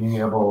 being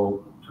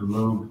able to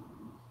move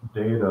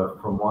data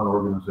from one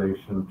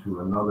organization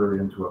to another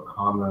into a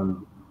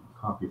common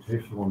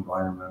computational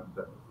environment,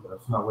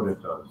 that's not what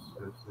it does.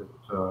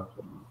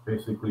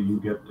 Basically you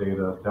get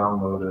data,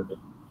 download it,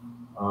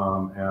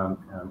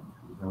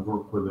 and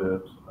work with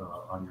it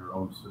on your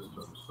own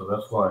system. So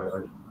that's why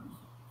it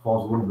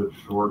falls a little bit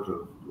short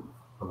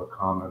of a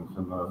commons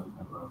in the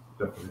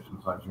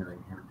definitions I'm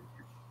hearing here.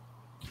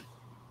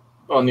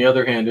 On the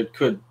other hand, it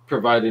could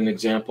provide an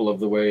example of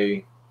the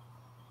way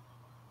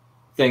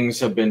things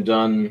have been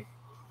done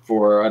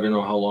for, I don't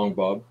know how long,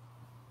 Bob,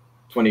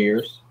 20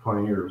 years?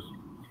 20 years.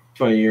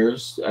 20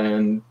 years,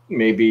 and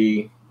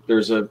maybe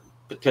there's a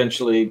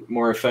potentially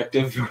more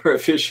effective or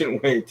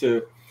efficient way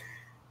to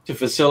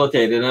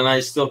facilitate it. And I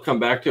still come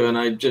back to it, and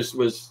I just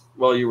was,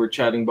 while you were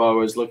chatting, Bob, I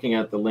was looking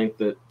at the link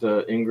that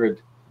Ingrid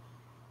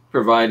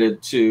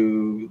provided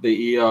to the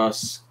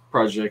EOS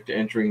project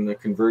entering the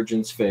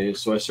convergence phase.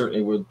 So I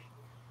certainly would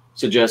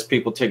suggest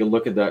people take a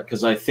look at that,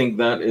 because I think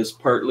that is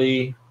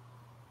partly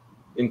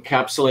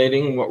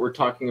encapsulating what we're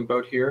talking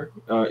about here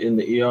in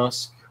the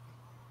EOS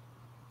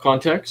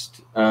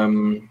context.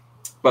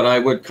 But I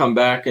would come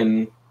back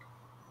and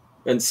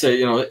say,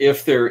 you know,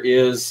 if there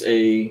is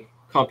a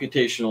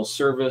computational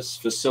service,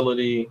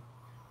 facility,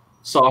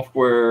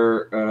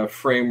 software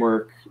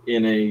framework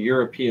in a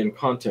European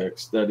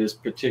context that is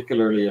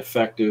particularly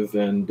effective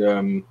and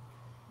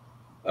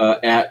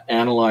at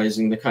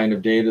analyzing the kind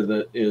of data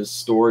that is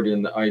stored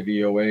in the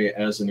IVOA,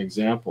 as an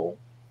example,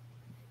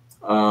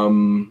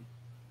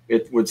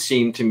 it would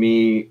seem to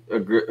me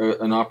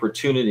an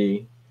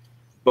opportunity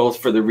both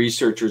for the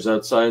researchers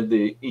outside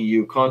the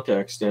EU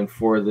context and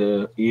for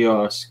the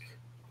EOSC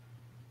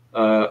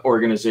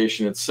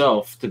organization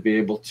itself to be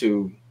able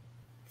to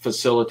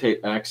facilitate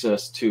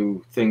access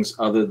to things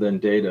other than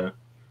data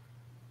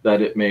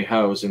that it may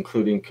house,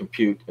 including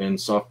compute and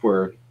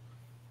software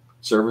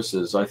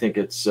services. I think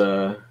it's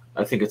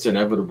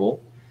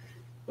inevitable.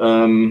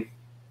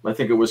 I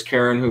think it was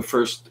Karen who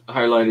first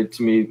highlighted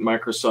to me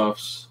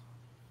Microsoft's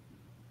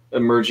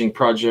emerging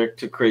project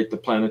to create the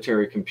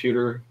planetary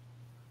computer.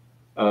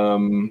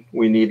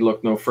 We need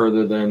look no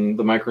further than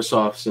the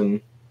Microsofts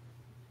and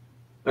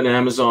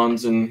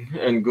Amazons and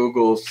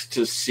Googles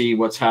to see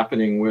what's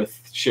happening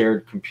with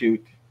shared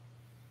compute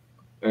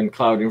and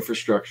cloud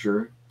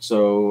infrastructure.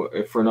 So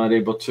if we're not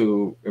able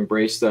to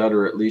embrace that,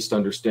 or at least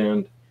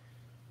understand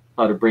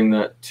how to bring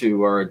that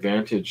to our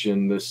advantage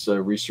in this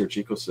research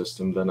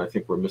ecosystem, then I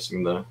think we're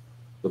missing the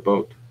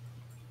boat.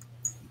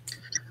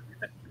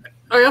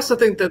 I also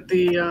think that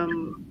the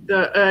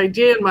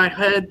idea in my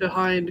head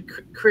behind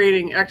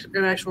creating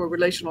an actual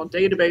relational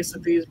database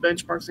of these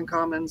benchmarks and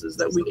commons is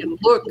that we can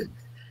look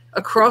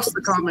across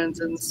the commons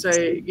and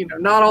say, you know,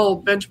 not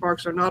all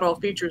benchmarks or not all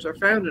features are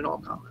found in all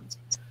commons.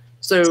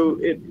 So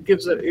it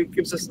gives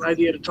us an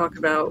idea to talk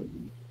about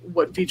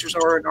what features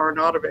are and are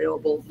not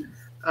available,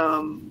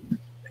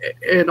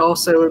 and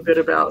also a bit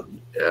about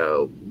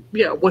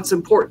what's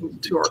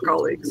important to our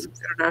colleagues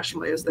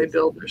internationally as they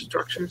build their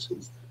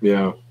structures.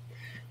 Yeah.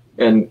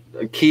 And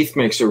Keith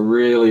makes a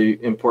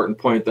really important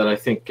point that I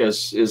think,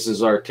 as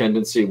is our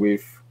tendency,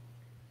 we've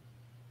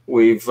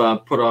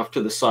put off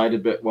to the side a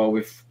bit while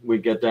we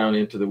get down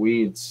into the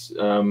weeds.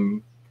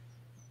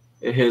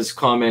 His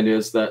comment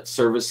is that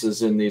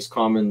services in these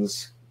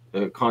commons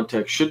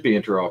contexts should be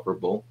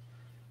interoperable,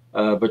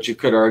 but you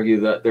could argue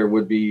that there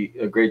would be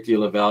a great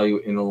deal of value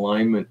in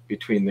alignment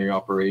between the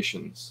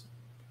operations.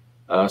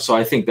 So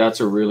I think that's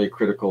a really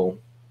critical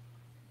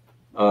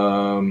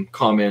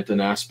comment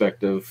and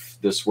aspect of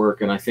this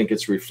work, and I think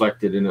it's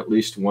reflected in at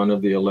least one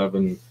of the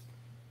 11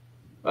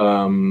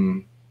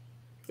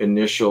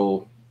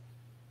 initial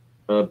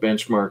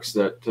benchmarks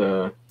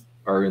that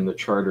are in the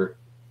charter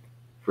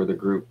for the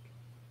group.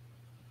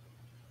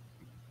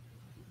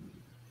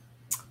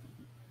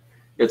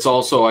 It's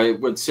also, I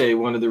would say,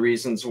 one of the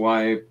reasons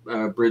why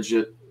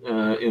Bridget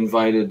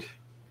invited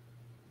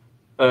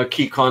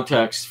key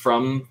contacts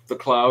from the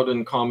cloud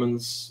and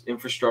commons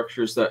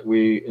infrastructures that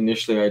we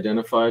initially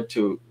identified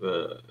to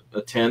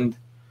attend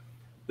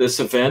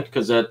this event,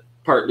 because that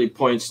partly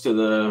points to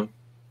the,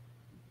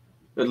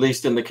 at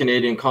least in the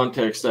Canadian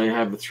context, I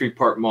have a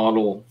 3-part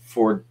model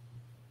for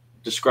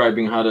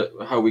describing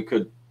how we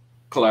could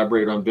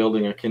collaborate on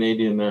building a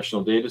Canadian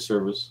national data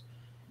service.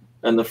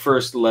 And the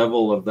first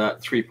level of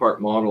that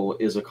 3-part model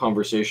is a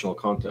conversational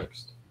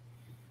context.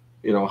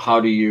 You know,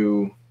 how do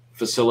you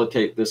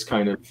facilitate this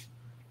kind of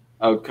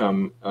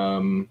outcome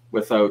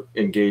without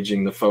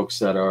engaging the folks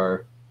that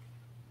are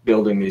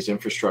building these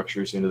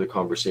infrastructures into the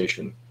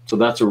conversation? So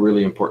that's a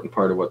really important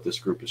part of what this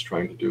group is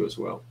trying to do as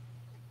well.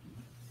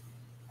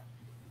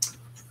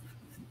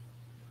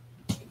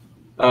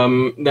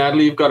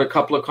 Natalie, you've got a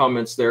couple of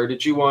comments there.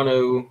 Did you want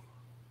to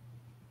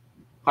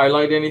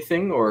highlight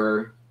anything,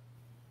 or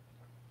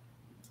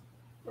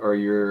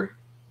your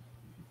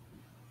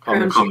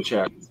comments in the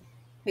chat?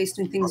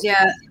 Pasting things.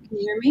 Yeah, can you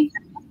hear me?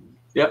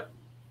 Yep.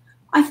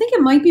 I think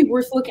it might be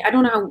worth looking. I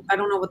don't know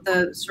what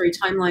the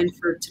timeline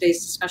for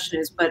today's discussion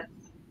is, but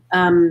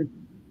I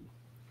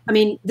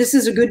mean, this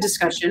is a good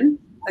discussion.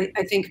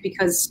 I think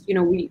because, you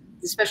know, we,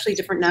 especially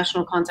different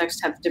national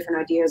contexts, have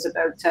different ideas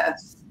about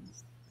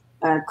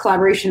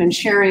collaboration and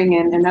sharing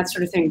and that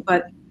sort of thing.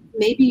 But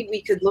maybe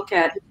we could look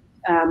at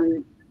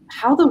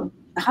how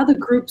the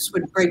groups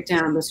would break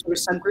down, the sort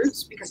of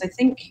subgroups, because I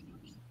think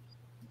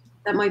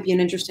that might be an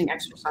interesting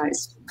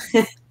exercise.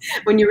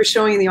 When you were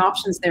showing the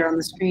options there on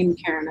the screen,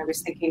 Karen, I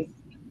was thinking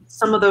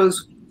some of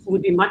those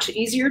would be much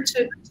easier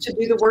to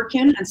do the work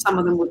in, and some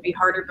of them would be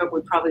harder, but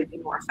would probably be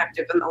more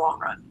effective in the long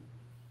run.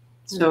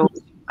 So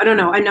I don't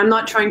know, and I'm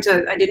not trying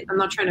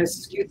to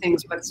skew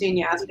things, but seeing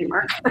you ask me,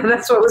 Mark,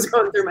 that's what was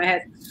going through my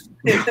head.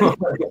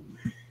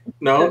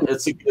 No,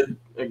 it's a good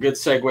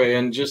segue,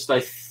 and just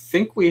I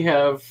think we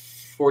have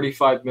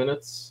 45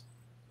 minutes.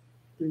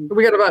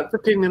 We got about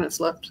 15 minutes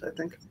left, I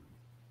think,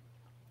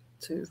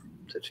 to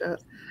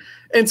chat.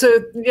 And so,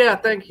 yeah,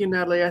 thank you,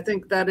 Natalie. I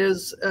think that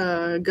is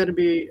going to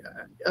be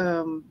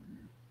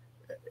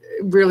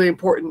really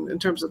important in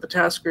terms of the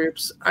task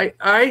groups.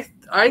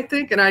 I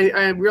think, and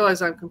I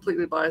realize I'm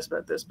completely biased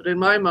about this, but in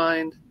my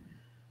mind,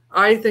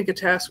 I think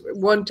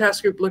one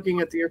task group looking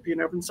at the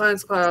European Open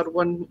Science Cloud,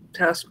 one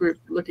task group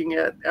looking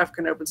at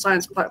African Open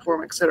Science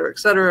Platform, et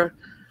cetera,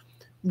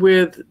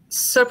 with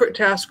separate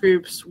task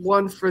groups,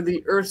 one for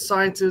the earth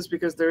sciences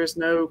because there is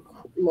no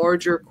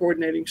larger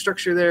coordinating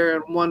structure there,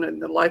 and one in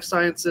the life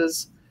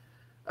sciences,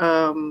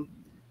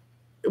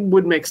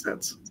 would make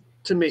sense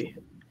to me.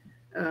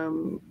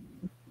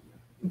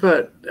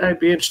 But I'd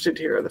be interested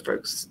to hear other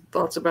folks'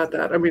 thoughts about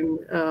that. I mean,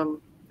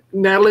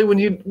 Natalie, when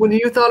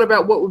you thought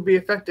about what would be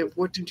effective,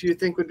 what did you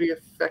think would be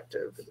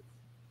effective?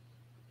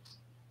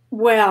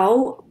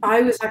 Well,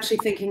 I was actually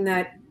thinking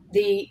that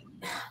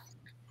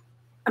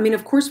I mean,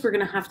 of course, we're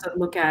going to have to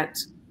look at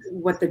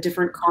what the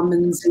different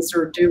commons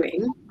are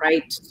doing,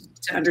 right,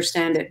 to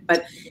understand it.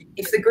 But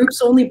if the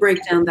groups only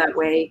break down that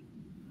way,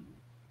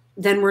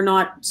 then we're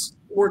not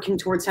working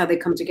towards how they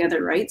come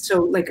together, right?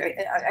 So like,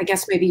 I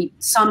guess maybe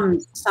some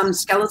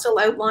skeletal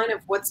outline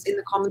of what's in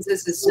the commons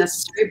is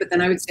necessary, but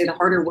then I would say the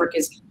harder work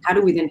is how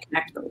do we then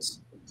connect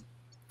those,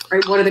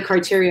 right? What are the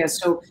criteria?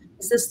 So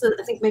is this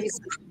I think maybe it's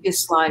the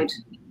previous slide.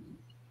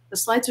 The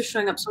slides are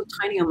showing up so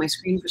tiny on my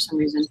screen for some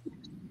reason.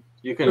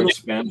 You can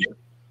expand it.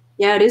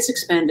 Yeah, it is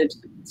expanded.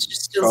 It's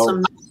just still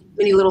some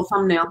mini little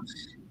thumbnail.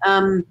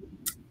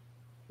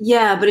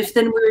 Yeah, but if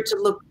then we were to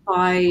look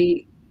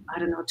by, I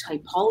don't know,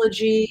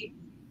 typology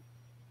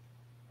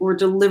or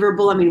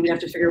deliverable, I mean, we have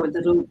to figure out what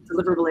the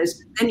deliverable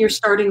is. Then you're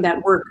starting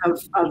that work of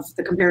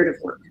the comparative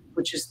work,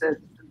 which is the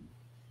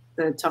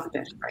tough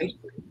bit, right?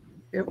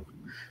 Yep.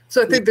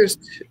 So I think there's,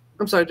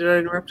 I'm sorry, did I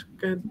interrupt?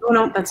 Go ahead. Oh,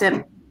 no, that's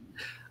it.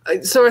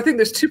 So I think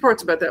there's two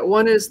parts about that.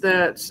 One is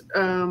that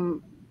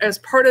as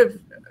part of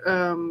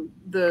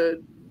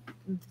the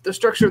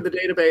structure of the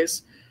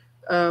database,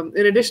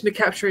 in addition to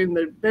capturing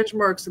the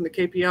benchmarks and the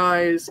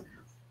KPIs,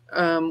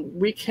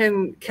 we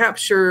can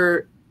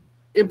capture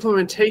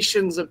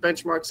implementations of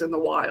benchmarks in the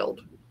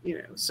wild. You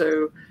know,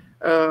 so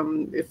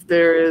if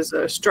there is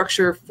a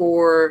structure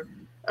for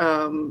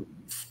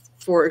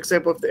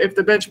example, if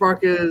the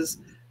benchmark is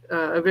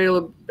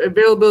available,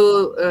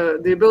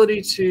 the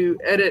ability to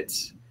edit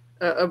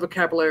a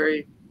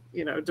vocabulary,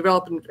 you know,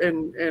 develop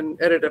and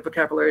edit a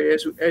vocabulary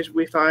as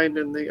we find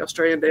in the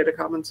Australian Data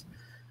Commons.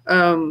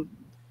 And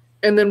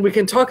then we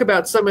can talk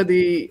about some of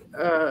the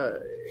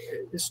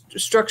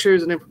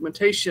structures and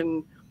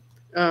implementation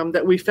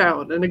that we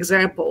found, an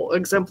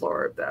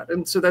exemplar of that.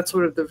 And so that's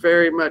sort of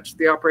very much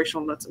the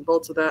operational nuts and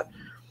bolts of that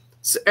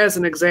as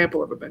an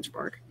example of a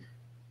benchmark.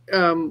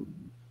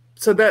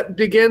 So that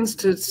begins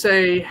to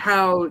say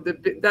how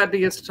that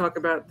begins to talk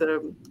about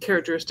the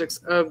characteristics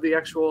of the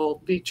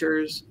actual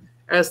features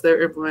as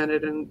they're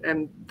implemented,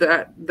 and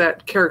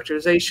that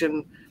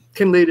characterization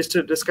can lead us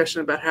to a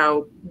discussion about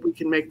how we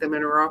can make them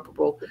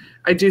interoperable.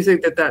 I do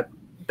think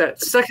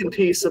that second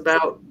piece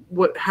about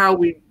how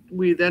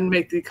we then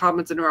make the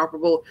commons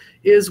interoperable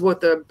is what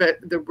the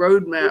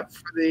roadmap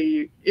for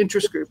the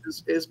interest group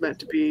is meant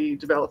to be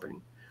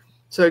developing.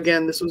 So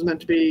again, this was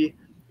meant to be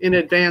in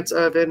advance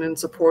of and in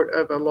support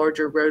of a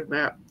larger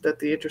roadmap that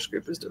the interest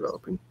group is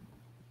developing.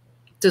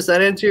 Does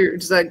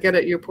that get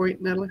at your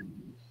point, Natalie?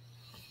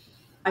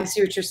 I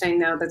see what you're saying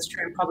now. That's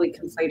true. I'm probably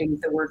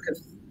conflating the work of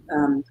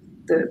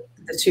the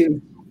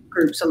two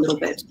groups a little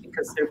bit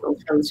because they're both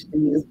relatively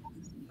new.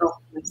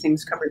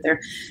 Things covered there.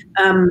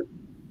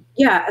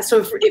 Yeah. So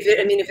if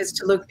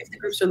the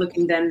groups are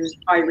looking then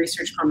by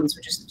Research Commons,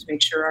 we just have to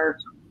make sure our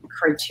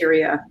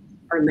criteria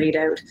are laid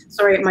out.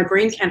 Sorry, my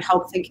brain can't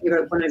help thinking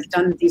about when I've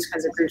done these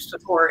kinds of groups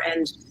before,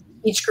 and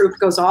each group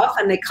goes off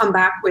and they come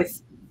back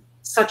with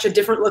such a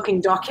different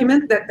looking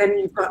document that then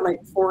you've got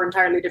like 4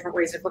 entirely different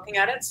ways of looking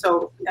at it.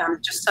 So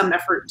just some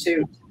effort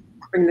to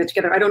bring that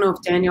together. I don't know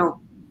if Daniel,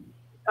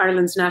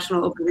 Ireland's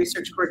National Open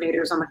Research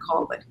Coordinator, is on the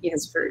call, but he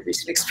has very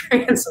recent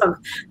experience of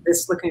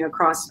this looking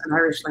across an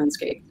Irish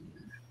landscape.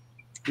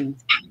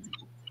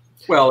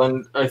 Well,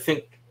 and I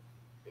think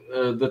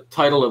the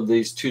title of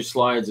these 2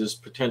 slides is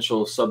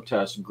potential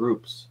subtask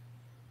groups.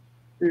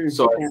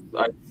 So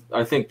yeah.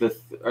 I think that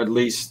at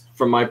least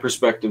from my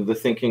perspective, the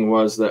thinking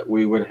was that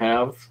we would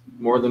have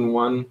more than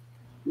one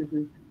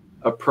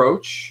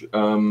approach.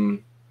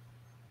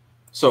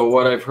 So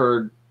what I've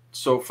heard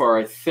so far,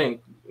 I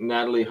think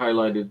Natalie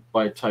highlighted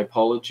by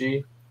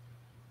typology,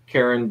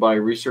 Karen by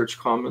Research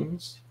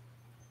Commons.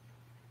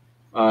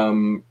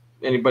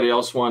 Anybody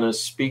else want to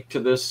speak to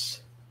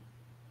this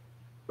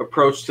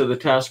approach to the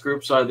task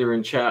groups, either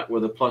in chat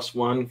with a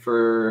 +1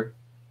 for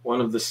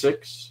one of the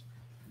 6,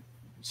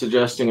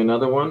 suggesting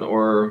another one,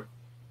 or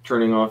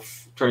turning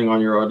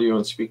on your audio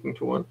and speaking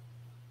to one?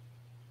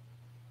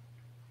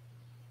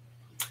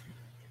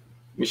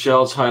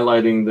 Michelle's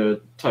highlighting the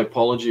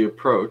typology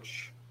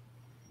approach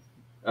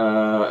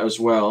as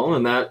well,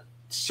 and that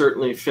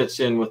certainly fits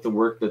in with the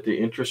work that the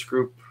interest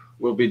group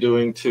will be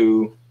doing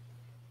to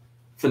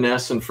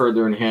finesse and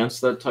further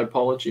enhance that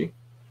typology.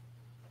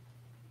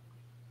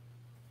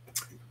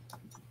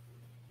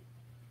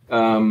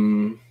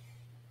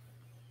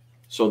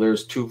 So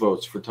there's 2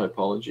 votes for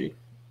typology.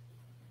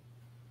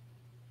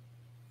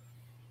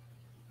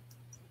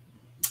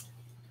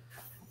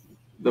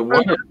 The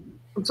one.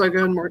 I'm sorry, go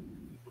ahead, Mark.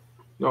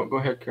 No, go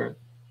ahead, Karen.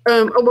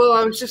 Well,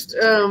 I was just,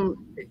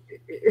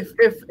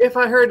 if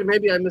I heard,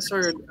 maybe I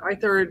misheard.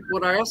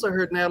 What I also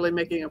heard Natalie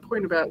making a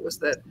point about was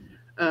that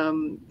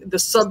the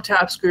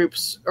subtask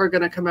groups are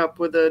going to come up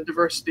with a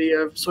diversity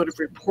of sort of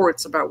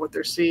reports about what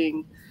they're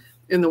seeing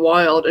in the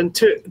wild, and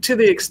to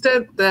the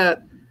extent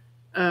that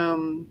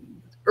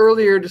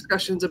earlier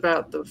discussions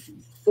about the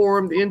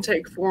form, the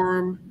intake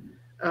form,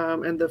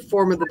 and the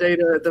form of the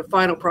data, the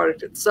final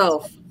product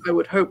itself, I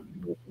would hope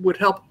would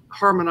help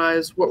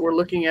harmonize what we're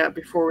looking at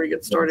before we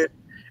get started.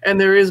 And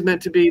there is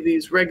meant to be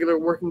these regular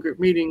working group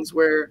meetings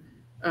where,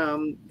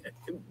 you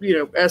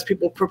know, as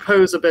people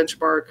propose a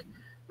benchmark,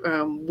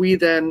 we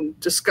then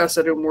discuss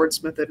it and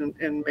wordsmith it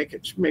and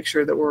make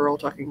sure that we're all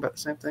talking about the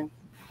same thing.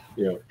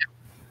 Yeah.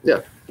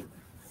 Yeah.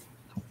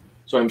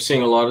 So I'm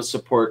seeing a lot of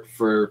support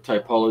for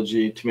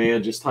typology.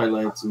 Timea just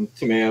highlights, and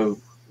Timea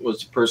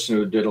was the person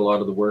who did a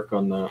lot of the work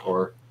on the,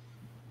 or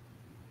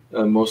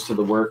most of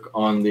the work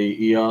on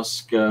the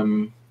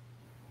EOSC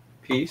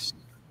piece.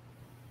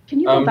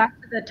 Can you go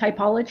back to the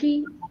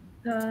typology,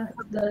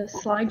 the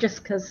slide,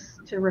 just because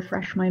to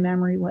refresh my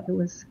memory what it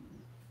was?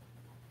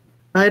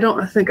 I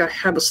don't think I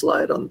have a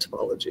slide on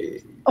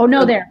topology. Oh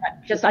no, there.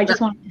 I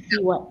just wanted to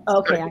see what.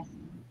 Okay.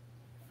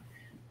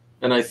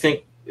 And I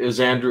think, as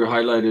Andrew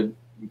highlighted,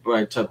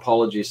 by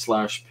typology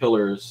 /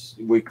 pillars,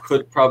 we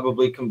could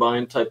probably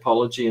combine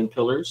typology and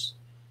pillars.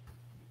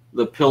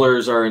 The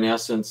pillars are in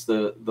essence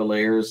the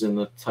layers in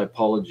the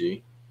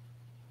typology.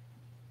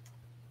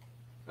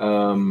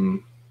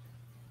 So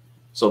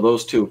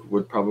those two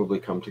would probably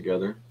come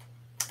together.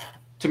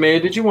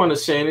 Timea, did you want to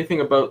say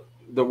anything about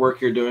the work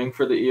you're doing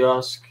for the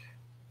EOSC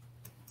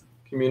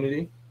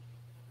community?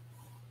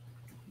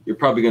 You're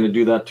probably going to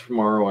do that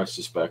tomorrow, I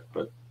suspect,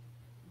 but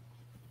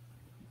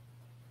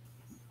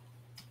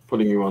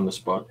putting you on the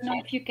spot. I don't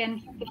know if you can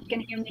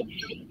hear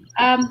me.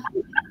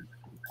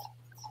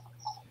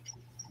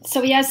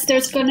 So yes,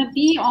 there's going to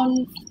be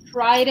on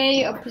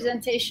Friday a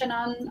presentation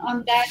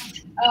on that.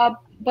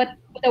 But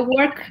the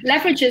work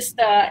leverages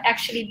the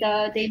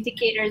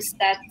indicators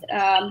that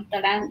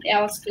the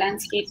EOSC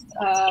landscape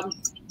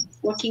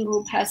working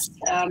group has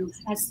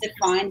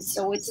defined.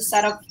 So it's a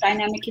set of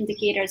dynamic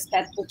indicators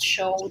that would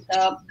show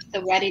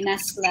the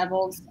readiness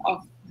levels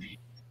of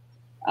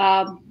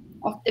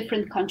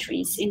different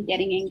countries in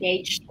getting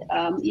engaged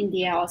in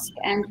the EOSC.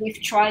 And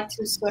we've tried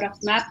to sort of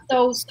map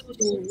those to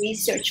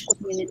research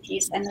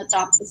communities and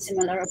adopt a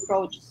similar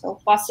approach.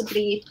 So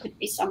possibly it could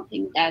be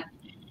something that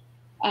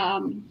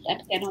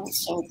that can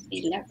also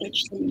be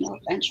leveraged in your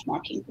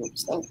benchmarking group.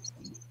 So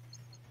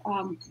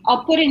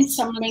I'll put in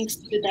some links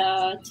to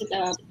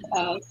the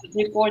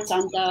reports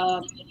on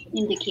the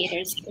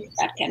indicators if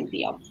that can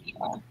be of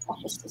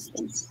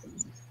assistance.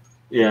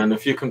 Yeah, and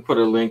if you can put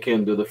a link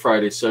into the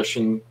Friday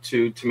session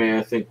to me,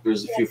 I think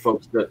there's a few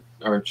folks that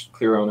aren't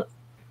clear on it.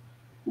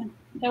 Yeah,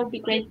 that would be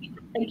great.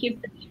 Thank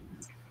you.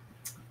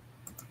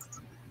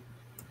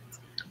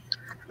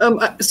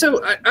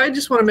 So I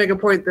just want to make a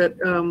point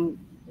that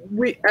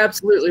we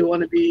absolutely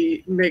want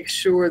to make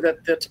sure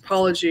that the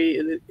topology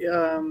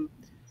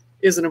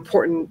is an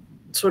important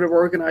sort of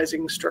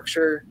organizing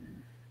structure.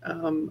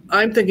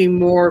 I'm thinking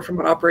more from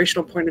an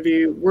operational point of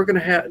view. We're going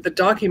to have the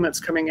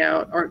documents coming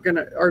out are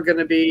going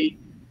to be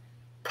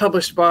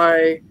published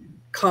by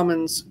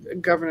Commons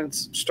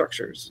governance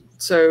structures.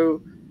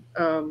 So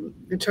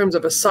in terms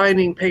of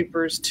assigning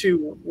papers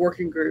to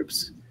working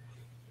groups,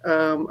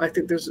 I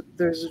think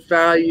there's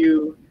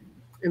value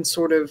in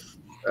sort of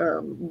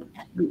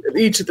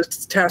each of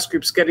the task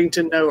groups getting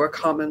to know our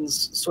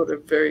Commons sort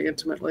of very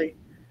intimately.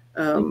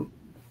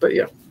 But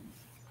yeah,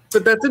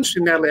 but that's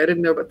interesting, Natalie. I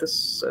didn't know about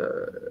this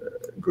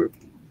group.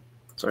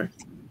 Sorry.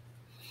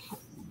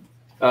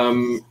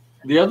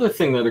 The other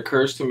thing that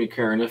occurs to me,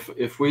 Karen,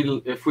 if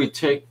we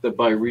take the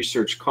by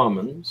research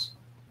commons,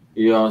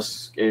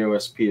 EOSC,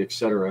 AOSP,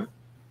 etc.,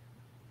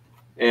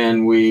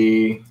 and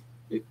we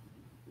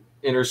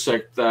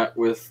intersect that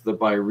with the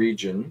by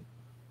region,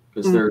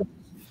 because there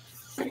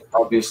are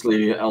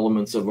obviously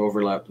elements of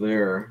overlap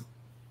there,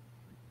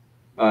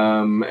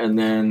 and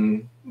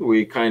then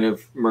we kind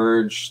of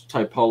merge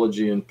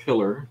typology and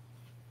pillar.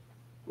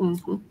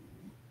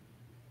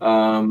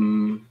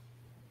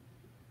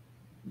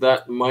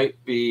 That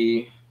might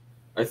be,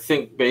 I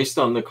think, based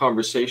on the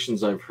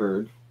conversations I've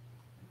heard,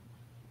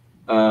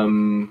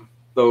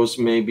 those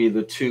may be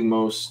the two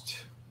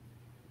most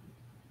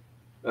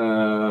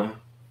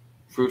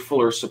fruitful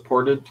or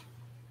supported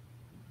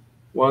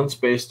ones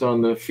based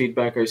on the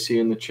feedback I see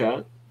in the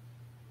chat.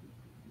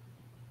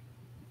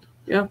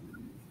 Yeah.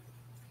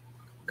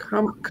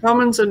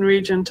 Commons and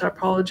region,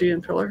 typology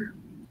and pillar.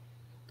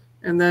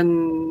 And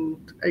then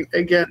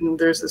again,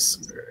 there's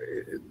this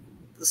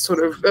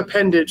sort of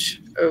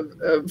appendage of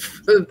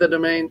the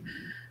domain.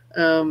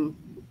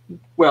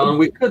 Well, and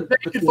we could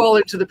fall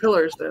into the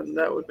pillars, then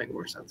that would make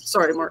more sense.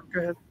 Sorry, Mark, go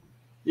ahead.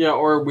 Yeah,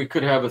 or we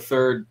could have a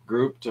third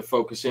group to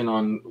focus in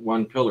on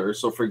one pillar.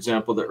 So, for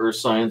example, the earth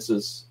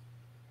sciences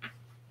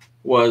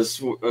was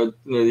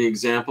the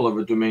example of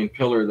a domain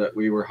pillar that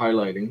we were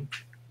highlighting.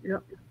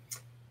 Yep.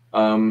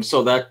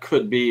 So that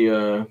could be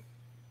a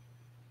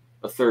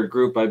third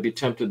group. I'd be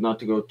tempted not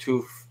to go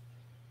too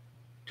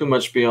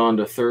much beyond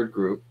a third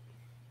group.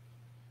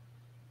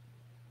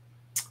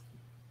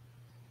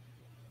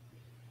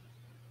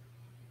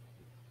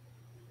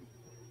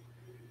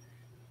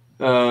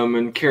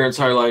 And Karen's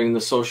highlighting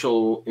the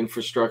social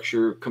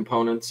infrastructure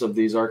components of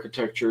these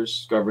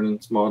architectures,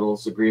 governance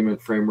models,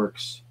 agreement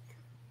frameworks.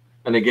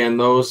 And again,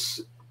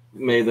 those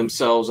may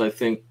themselves, I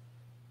think,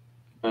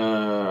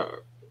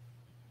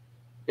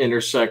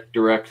 intersect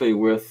directly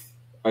with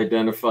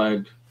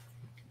identified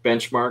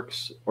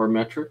benchmarks or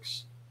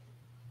metrics.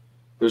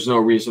 There's no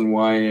reason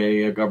why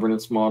a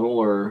governance model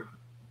or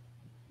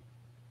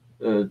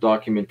a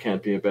document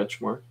can't be a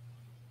benchmark.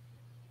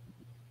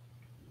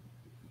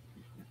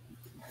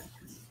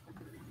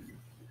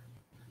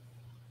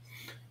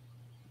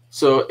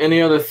 So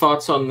any other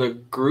thoughts on the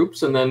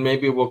groups, and then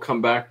maybe we'll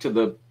come back to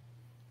the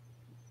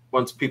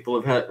once people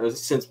have had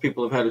since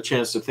people have had a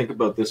chance to think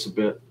about this a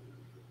bit.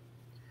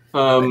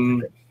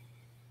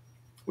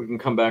 We can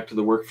come back to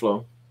the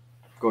workflow.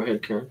 Go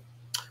ahead, Karen.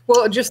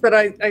 Well, just that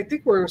I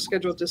think we're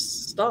scheduled to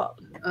stop,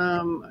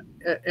 and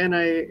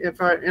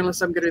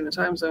unless I'm getting the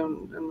time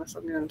zone, unless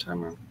I'm getting the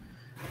time wrong.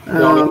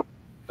 No,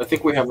 I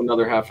think we have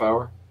another half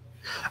hour.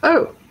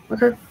 Oh,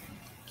 okay.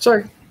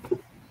 Sorry.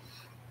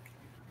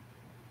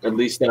 At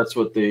least that's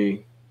what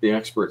the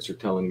experts are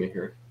telling me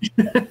here.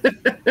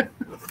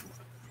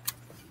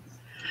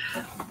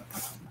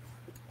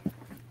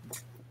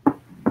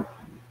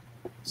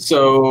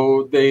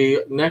 So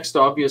the next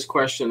obvious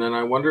question, and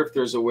I wonder if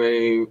there's a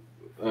way,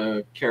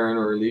 Karen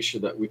or Alicia,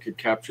 that we could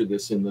capture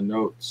this in the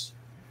notes.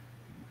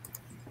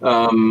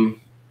 Can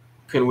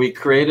we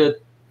create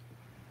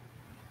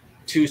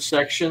two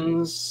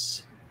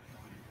sections,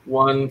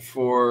 one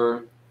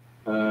for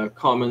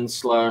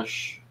commons /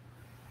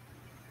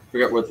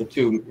 forget what the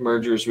two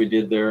mergers we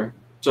did there.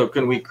 So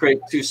can we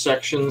create two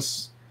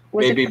sections?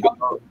 Maybe.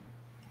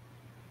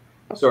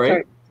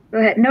 Sorry. Go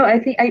ahead. No, I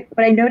think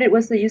what I noted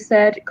was that you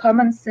said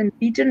commons and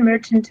region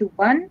merged into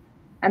one,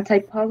 and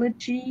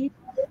typology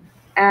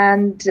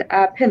and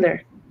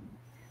pillar.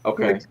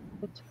 Okay.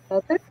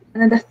 And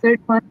then the third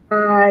one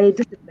by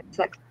discipline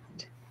section.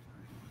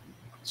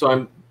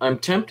 So I'm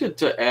tempted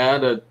to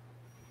add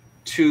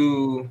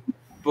two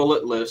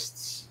bullet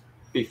lists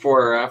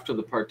before or after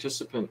the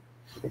participant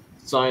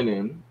sign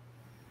in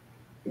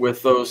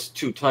with those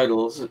two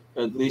titles,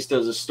 at least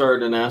as a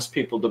start, and ask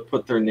people to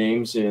put their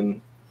names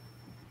in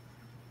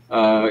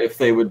if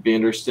they would be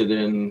interested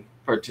in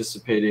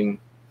participating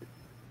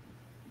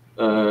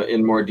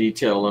in more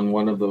detail on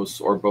one of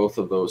those or both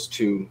of those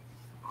two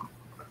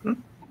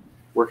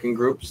working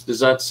groups. Does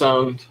that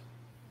sound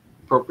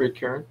appropriate,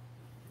 Karen?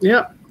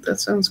 Yeah,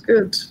 that sounds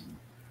good.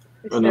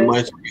 And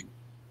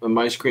on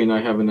my screen,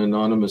 I have an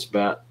anonymous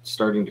bat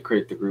starting to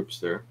create the groups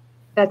there.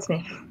 That's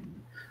me.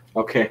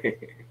 Okay.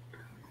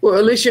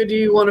 Well, Alicia, do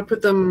you want to put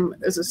them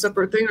as a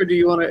separate thing, or do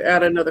you want to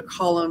add another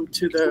column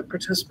to the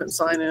participant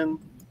sign-in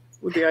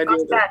with the idea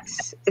that...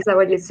 Is that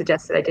what you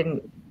suggested? I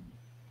didn't...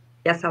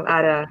 Yes, I'll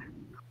add a...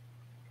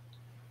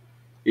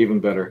 Even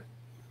better.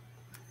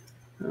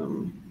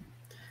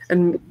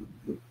 And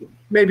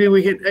maybe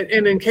we could,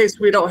 and in case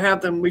we don't have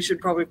them, we should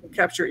probably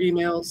capture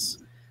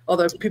emails,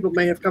 although people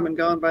may have come and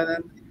gone by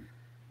then.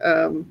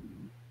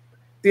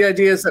 The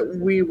idea is that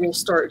we will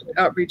start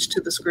outreach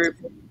to this group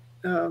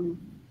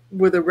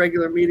with a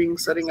regular meeting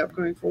setting up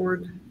going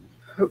forward,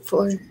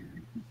 hopefully.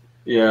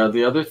 Yeah,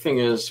 the other thing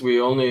is we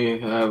only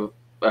have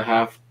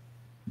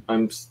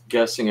I'm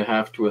guessing a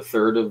half to a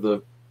third of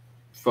the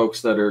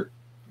folks that are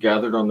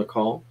gathered on the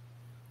call.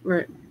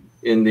 Right.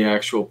 In the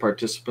actual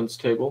participants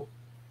table.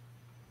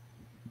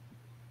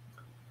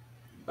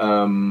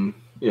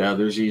 Yeah,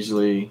 there's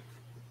easily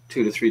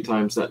 2 to 3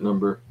 times that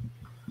number.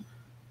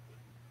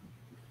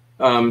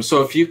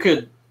 So if you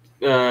could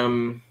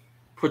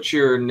put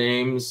your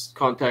names,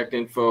 contact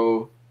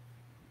info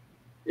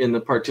in the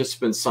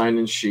participant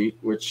sign-in sheet,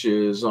 which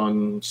is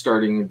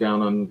starting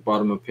down on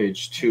bottom of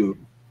page 2.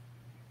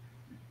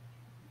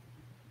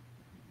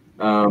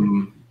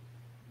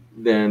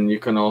 Then you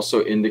can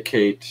also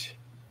indicate.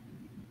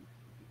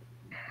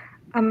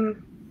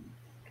 Can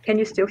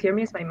you still hear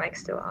me? Is my mic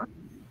still on?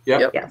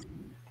 Yep. Yes.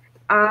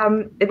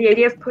 The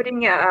idea of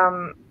putting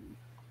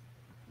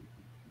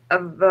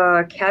of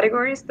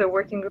categories, the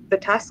working group, the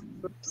task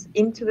groups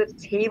into the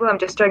table. I'm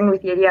just struggling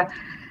with the idea.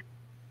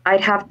 They'd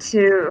have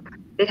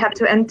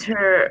to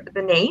enter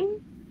the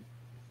name,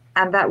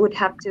 and that would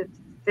have to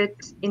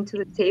fit into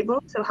the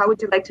table. So how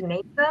would you like to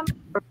name them,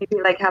 or maybe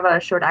like have a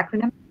short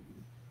acronym?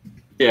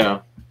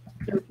 Yeah.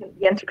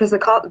 Because the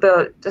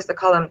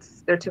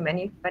columns, there are too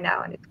many by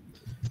now, and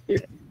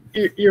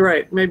you're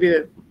right.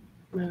 Maybe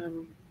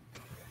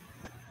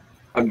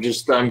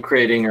I'm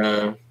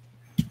creating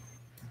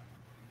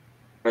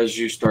as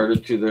you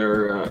started to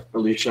there,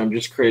 Alicia, I'm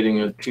just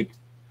creating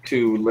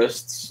two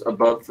lists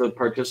above the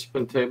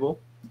participant table.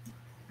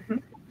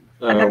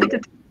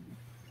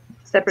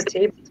 Separate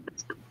table,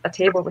 a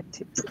table with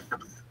 2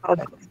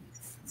 columns.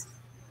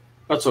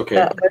 That's okay.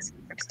 That works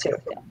too.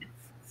 Yeah.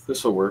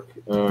 This will work.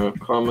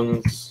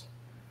 Commons.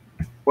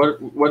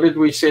 What did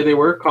we say they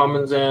were?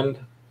 Commons and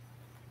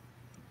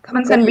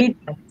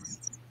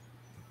regions.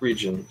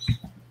 Regions.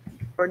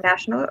 Or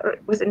national, or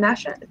was it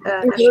national?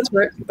 That's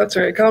right. That's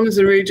right. Commons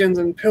and regions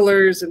and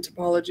pillars and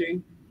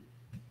topology.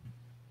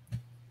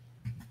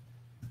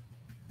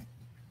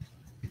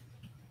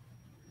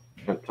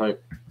 Can't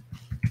type.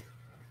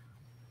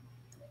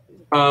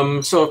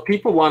 So if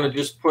people want to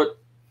just put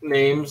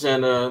names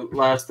and a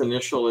last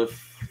initial,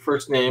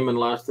 first name and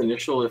last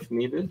initial if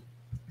needed,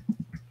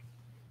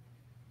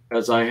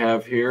 as I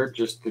have here,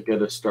 just to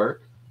get a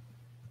start.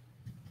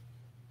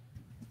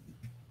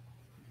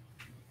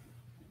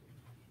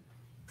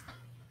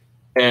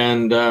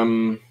 And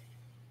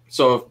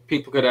so if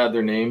people could add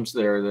their names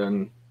there,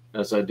 then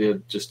as I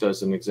did, just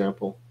as an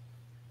example,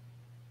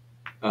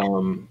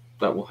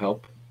 that will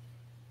help.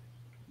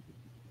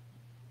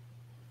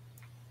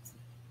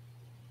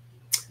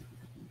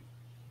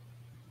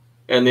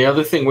 And the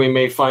other thing we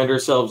may find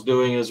ourselves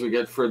doing as we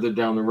get further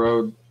down the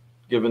road,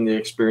 given the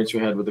experience we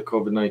had with the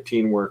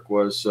COVID-19 work,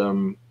 was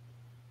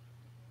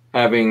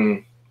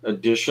having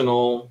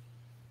additional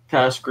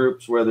task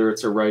groups, whether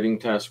it's a writing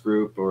task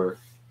group or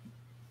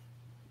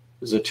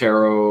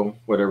Zotero,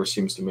 whatever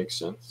seems to make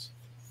sense.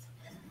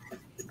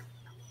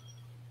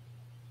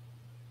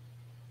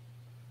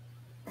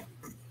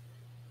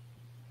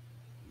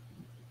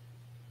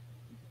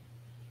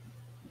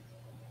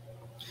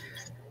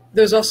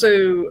 There's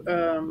also,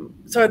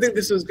 so I think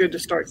this was good to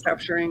start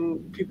capturing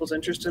people's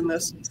interest in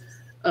this.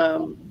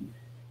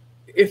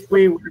 If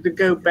we were to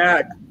go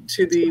back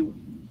to the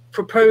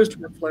proposed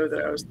workflow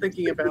that I was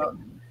thinking about,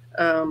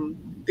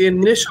 the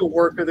initial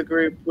work of the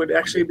group would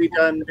actually be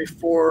done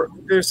before.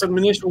 There's some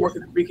initial work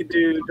that we could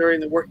do during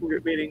the working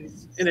group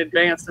meetings in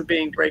advance of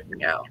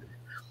breaking out.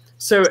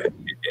 So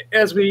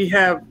as we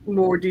have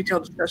more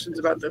detailed discussions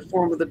about the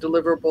form of the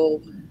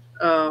deliverable,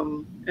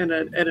 and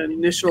an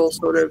initial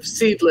sort of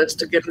seed list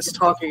to get us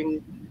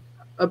talking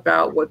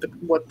about what the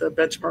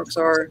benchmarks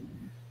are,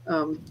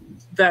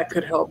 that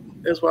could help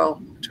as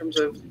well in terms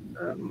of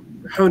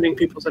honing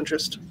people's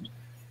interest.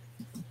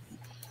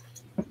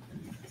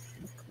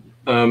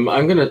 I'm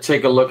going to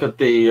take a look at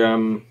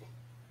the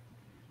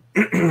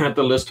at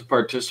the list of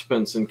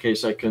participants in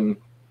case I can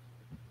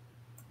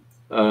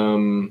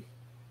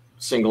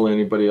single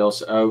anybody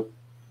else out.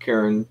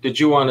 Karen, did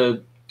you want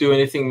to do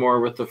anything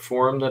more with the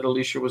forum that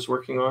Alicia was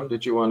working on?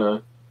 Did you want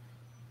to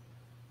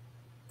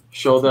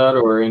show that,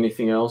 or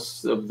anything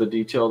else of the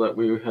detail that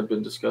we had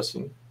been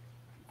discussing?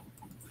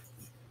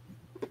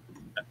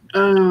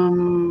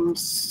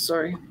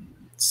 Sorry.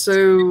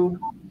 So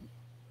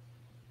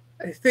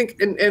I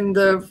think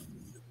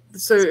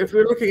so if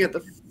we're looking at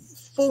the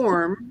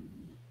form,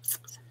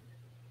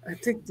 I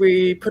think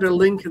we put a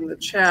link in the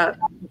chat.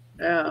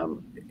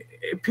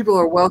 People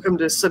are welcome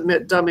to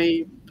submit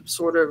dummy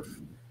sort of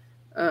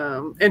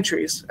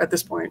entries at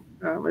this point.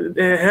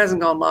 It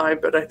hasn't gone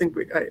live, but I think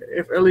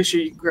if Alicia,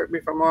 you correct me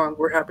if I'm wrong,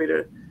 we're happy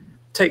to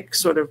take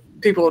sort of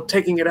people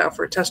taking it out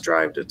for a test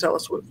drive to tell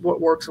us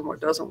what works and what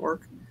doesn't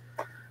work.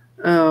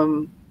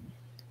 But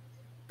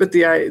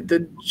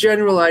the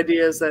general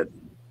idea is that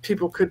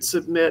people could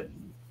submit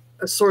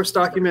a source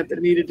document that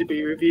needed to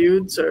be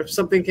reviewed. So if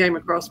something came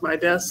across my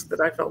desk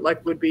that I felt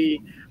like would be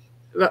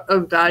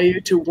of value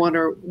to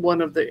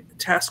one of the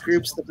task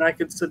groups, that I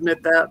could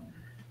submit that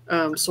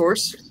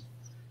source.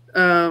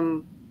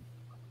 The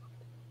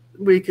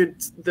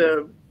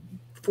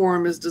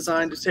forum is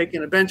designed to take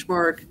in a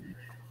benchmark.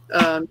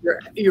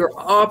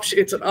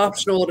 It's an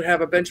optional to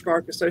have a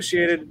benchmark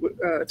associated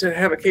to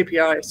have a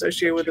KPI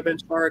associated with the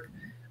benchmark.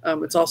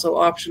 It's also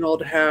optional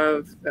to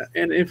have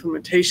an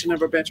implementation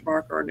of a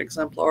benchmark or an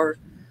exemplar.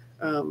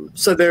 So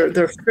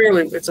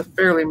it's a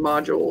fairly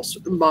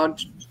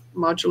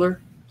modular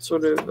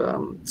sort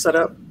of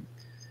setup.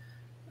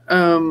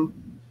 And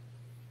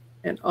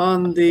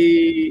on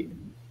the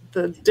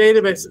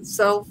database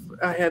itself,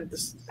 I had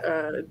this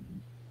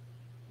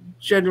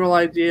general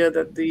idea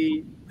that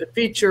the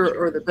feature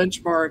or the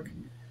benchmark,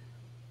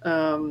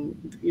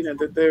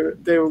 that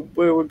there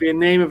would be a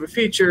name of a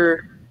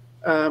feature.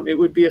 It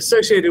would be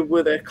associated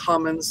with a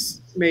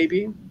commons,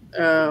 maybe.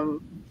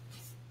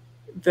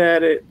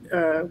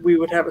 That we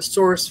would have a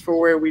source for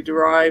where we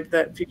derived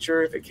that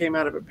feature if it came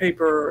out of a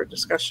paper or a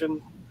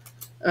discussion.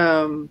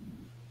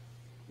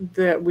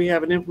 That we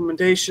have an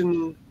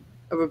implementation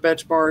of a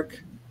benchmark.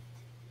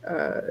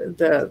 And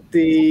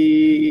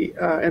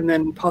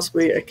then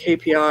possibly a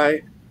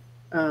KPI.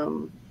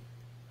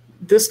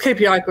 This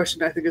KPI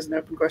question, I think, is an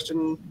open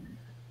question.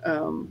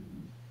 I'm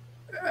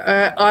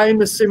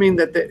assuming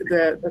that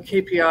the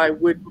KPI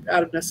would,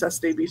 out of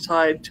necessity, be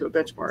tied to a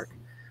benchmark.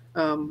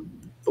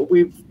 But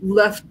we've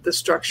left the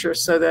structure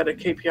so that a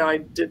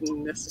KPI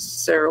didn't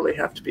necessarily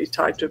have to be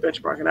tied to a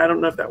benchmark, and I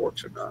don't know if that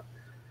works or not.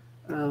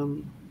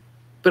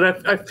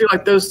 But I feel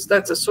like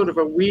that's a sort of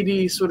a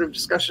weedy sort of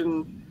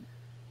discussion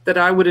that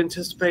I would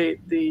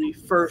anticipate the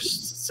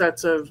first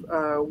sets of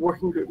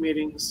working group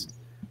meetings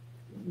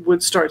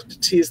would start to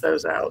tease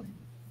those out.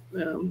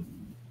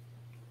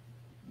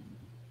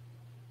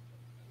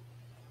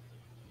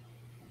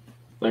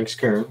 Thanks,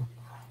 Karen.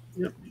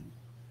 Yep.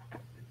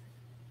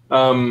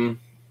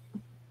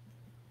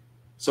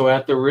 So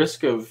at the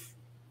risk of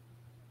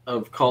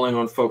calling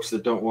on folks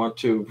that don't want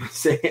to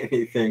say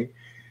anything,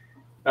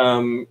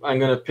 I'm going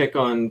to pick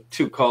on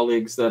two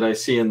colleagues that I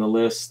see in the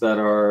list that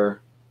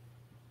are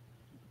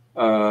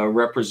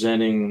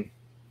representing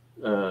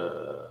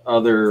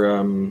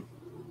other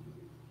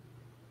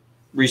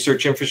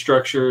research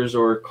infrastructures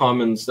or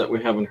commons that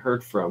we haven't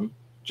heard from,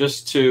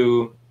 just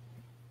to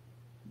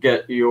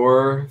get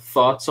your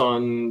thoughts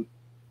on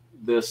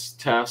this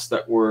task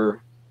that we're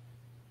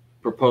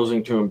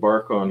proposing to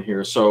embark on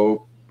here.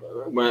 So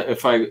I'm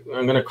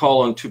going to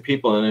call on two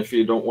people, and if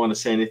you don't want to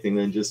say anything,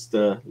 then just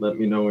let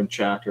me know in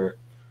chat or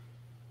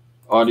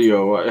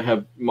audio. I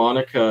have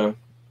Monica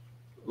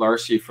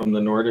Larcy from the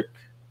Nordic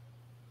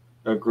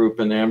group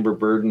and Amber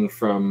Burden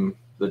from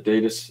the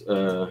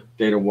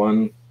Data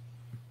One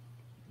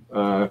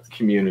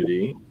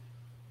community.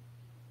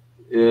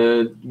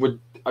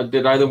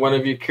 Did either one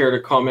of you care to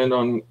comment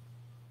on,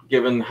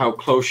 given how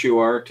close you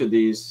are to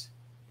these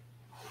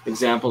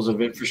examples of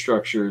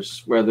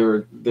infrastructures,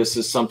 whether this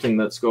is something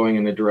that's going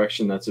in a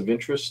direction that's of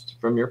interest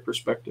from your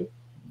perspective?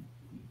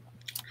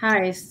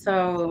 Hi,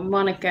 so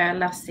Monica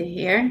Lassi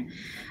here.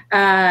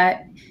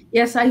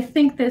 Yes, I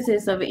think this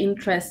is of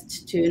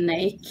interest to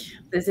NAIC.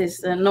 This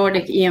is a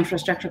Nordic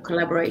e-infrastructure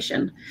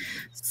collaboration.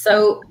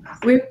 So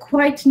we're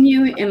quite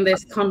new in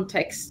this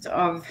context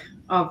of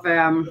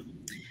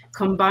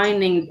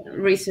combining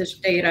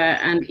research data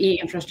and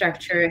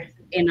e-infrastructure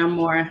in a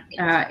more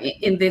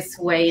in this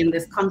way, in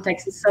this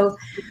context. So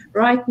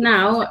right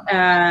now,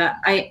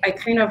 I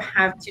kind of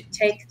have to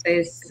take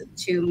this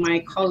to my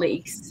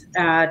colleagues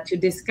to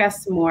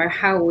discuss more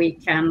how we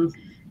can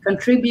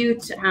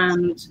contribute,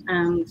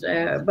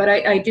 but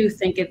I do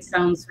think it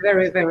sounds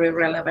very, very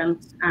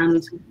relevant,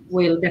 and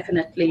we'll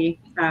definitely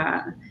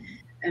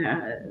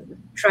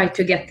try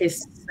to get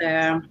this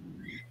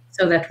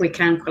so that we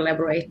can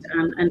collaborate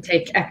and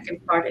take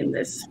active part in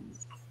this.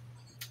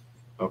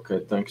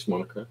 Okay, thanks,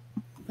 Monica.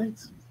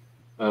 Thanks.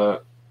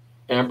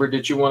 Amber,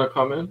 did you want to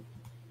comment?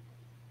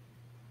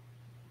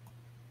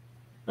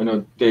 I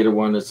know Data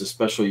One is a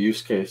special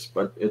use case,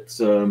 but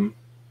it's a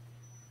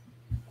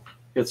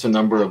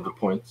number of the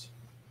points.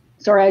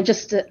 Sorry, I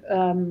just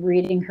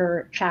reading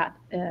her chat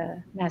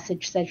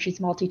message said she's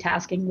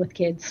multitasking with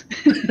kids.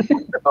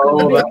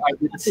 Oh, I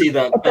didn't see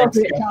that.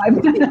 Appropriate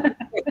time.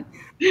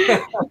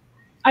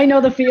 I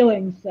know the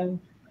feeling, so.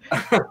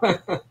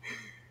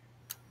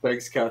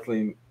 Thanks,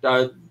 Kathleen.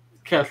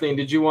 Kathleen,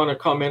 did you want to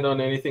comment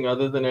on anything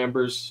other than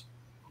Amber's?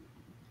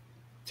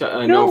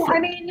 No, I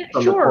mean,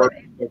 sure.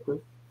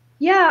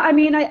 Yeah, I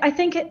mean, I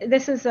think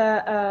this is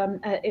a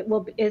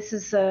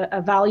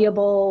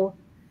valuable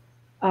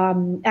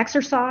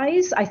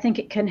exercise. I think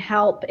it can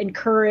help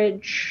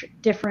encourage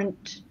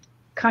different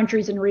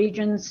countries and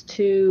regions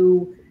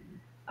to,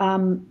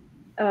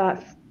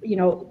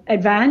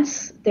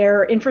 advance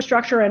their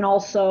infrastructure and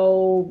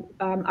also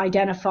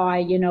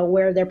identify,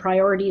 where their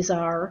priorities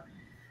are.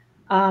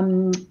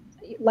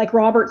 Like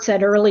Robert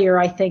said earlier,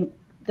 I think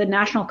the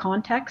national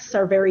contexts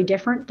are very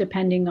different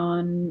depending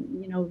on,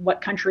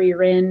 what country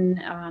you're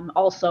in.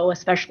 Also,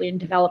 especially in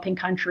developing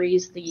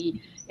countries, the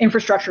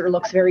infrastructure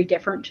looks very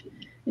different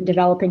in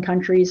developing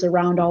countries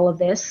around all of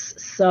this.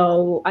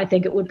 So I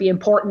think it would be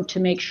important to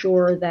make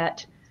sure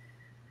that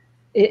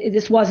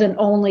this wasn't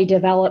only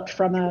developed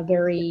from a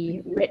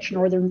very rich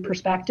northern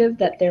perspective,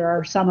 that there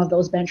are some of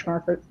those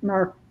benchmarks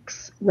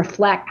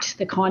reflect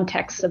the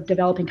context of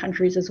developing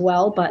countries as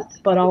well.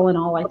 But all in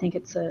all, I think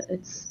it's going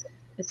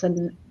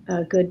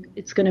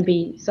to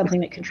be something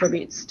that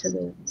contributes to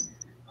the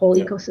whole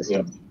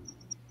ecosystem.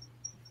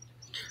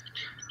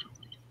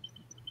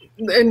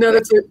 And no,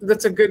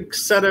 that's a good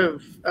set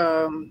of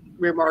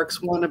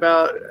remarks. One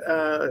about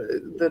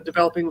the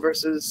developing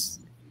versus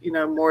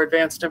more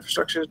advanced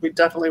infrastructures. We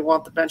definitely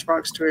want the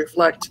benchmarks to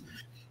reflect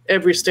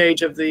every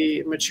stage of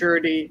the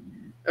maturity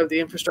of the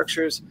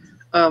infrastructures.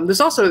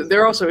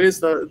 There also is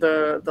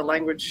the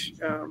language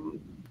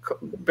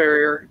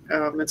barrier,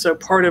 and so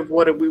part of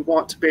what we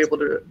want to be able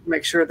to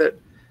make sure that,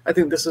 I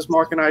think this is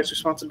Mark and I's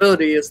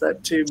responsibility, is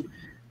that to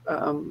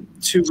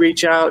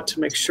reach out to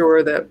make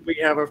sure that we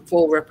have a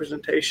full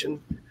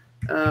representation,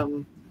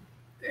 and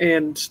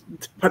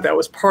that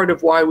was part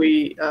of why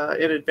we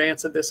in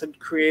advance of this had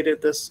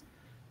created this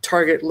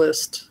target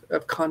list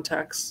of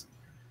contacts,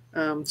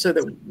 so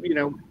that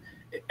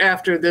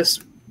after this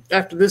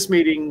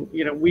meeting,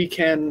 we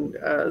can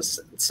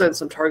send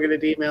some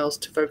targeted emails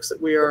to folks that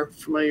we are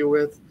familiar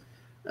with,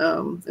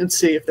 and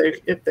see if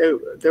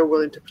they're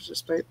willing to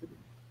participate.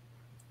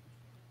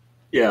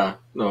 Yeah,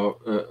 no,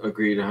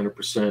 agreed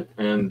 100%.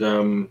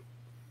 And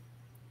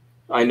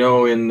I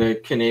know in the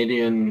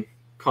Canadian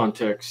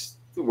context,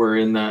 we're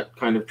in that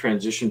kind of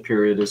transition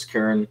period, as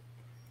Karen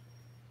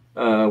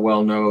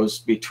well knows,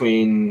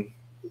 between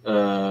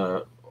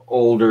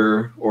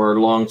older or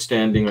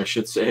long-standing, I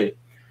should say,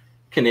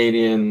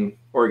 Canadian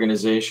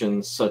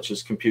organizations such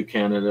as Compute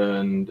Canada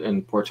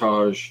and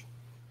Portage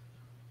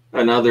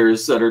and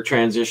others that are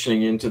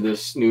transitioning into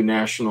this new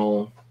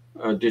national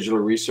digital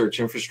research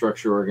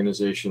infrastructure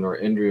organization, or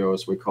NDRIO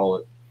as we call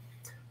it.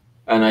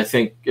 And I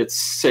think it's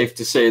safe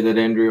to say that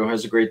NDRIO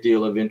has a great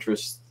deal of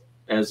interest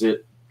as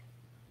it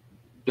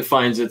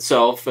defines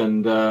itself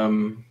and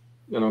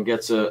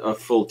gets a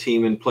full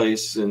team in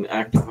place in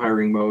active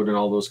hiring mode and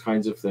all those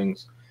kinds of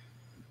things.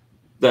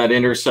 That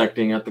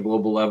intersecting at the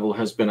global level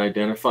has been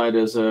identified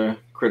as a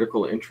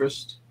critical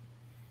interest.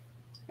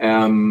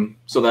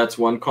 So that's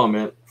one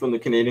comment from the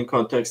Canadian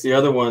context. The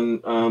other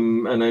one,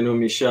 and I know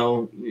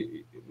Michelle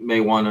may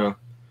want to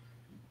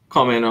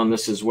comment on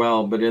this as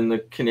well, but in the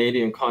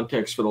Canadian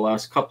context for the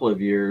last couple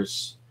of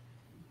years,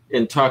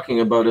 in talking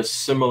about a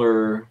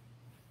similar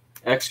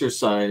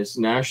exercise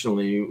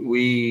nationally,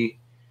 we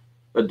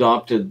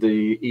adopted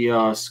the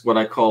EOSC, what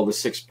I call the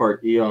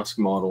 6-part EOSC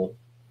model,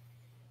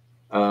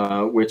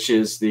 which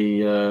is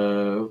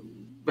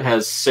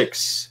has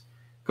 6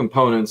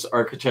 components: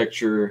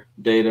 architecture,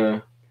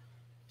 data,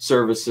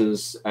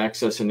 services,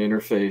 access and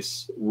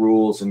interface,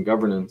 rules, and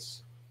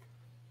governance.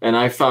 And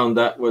I found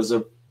that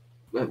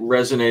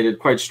resonated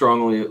quite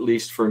strongly, at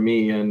least for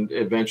me, and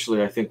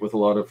eventually I think with a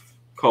lot of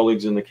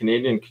colleagues in the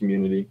Canadian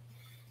community,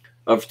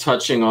 of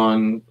touching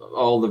on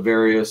all the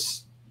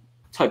various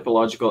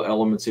typological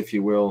elements, if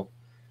you will,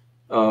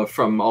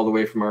 from all the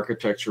way from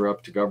architecture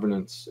up to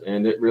governance.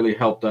 And it really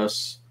helped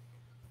us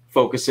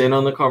focus in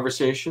on the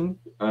conversation.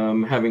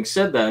 Having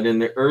said that, in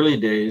the early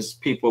days,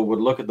 people would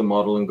look at the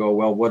model and go,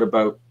 well, what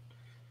about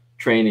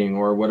training,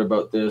 or what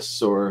about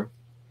this? Or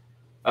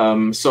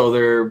so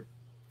there,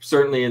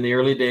 certainly in the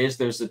early days,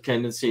 there's a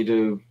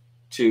tendency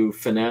to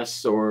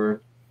finesse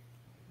or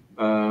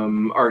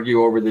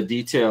argue over the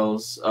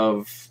details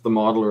of the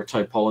model or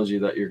typology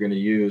that you're going to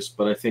use.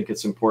 But I think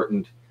it's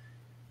important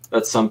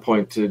at some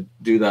point to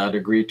do that,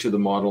 agree to the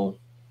model,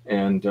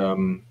 and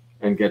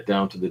get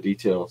down to the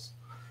details.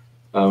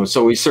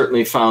 So we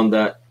certainly found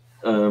that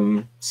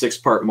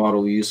 6-part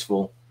model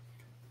useful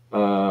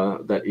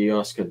that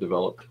EOSC had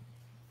developed.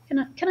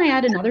 Can I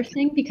add another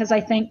thing? Because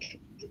I think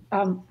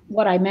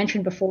what I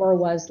mentioned before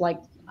was like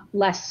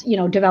less,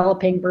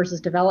 developing versus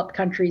developed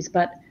countries.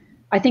 But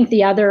I think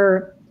the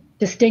other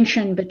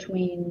distinction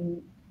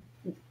between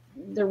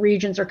the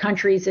regions or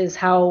countries is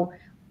how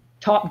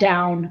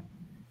top-down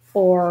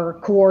or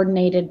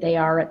coordinated they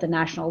are at the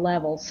national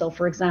level. So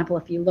for example,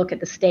 if you look at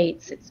the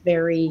States, it's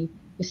very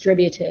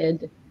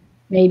distributed,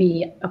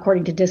 maybe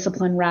according to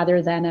discipline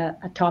rather than a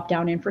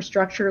top-down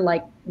infrastructure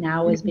like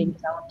now is being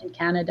developed in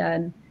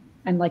Canada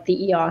and like the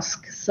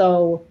EOSC.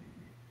 So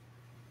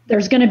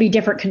there's going to be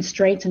different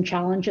constraints and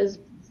challenges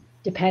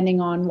depending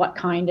on what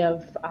kind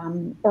of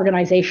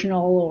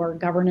organizational or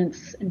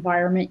governance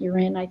environment you're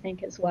in, I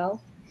think, as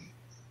well.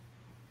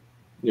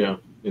 Yeah,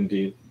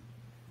 indeed.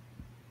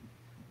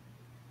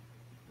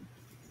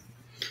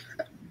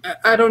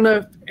 I don't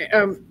know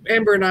if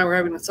Amber and I were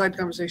having a side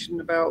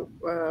conversation about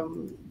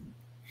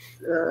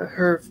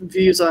her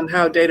views on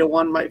how Data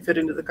One might fit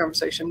into the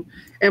conversation.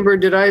 Amber,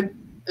 did I,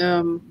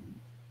 and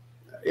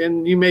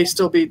you may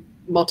still be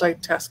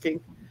multitasking,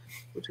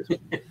 which is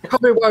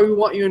probably why we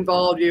want you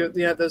involved. You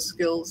have those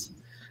skills.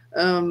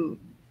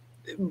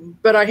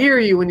 But I hear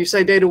you when you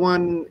say Data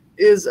One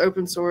is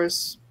open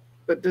source,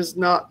 but does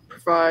not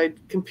provide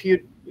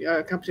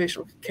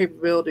computational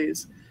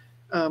capabilities.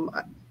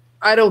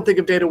 I don't think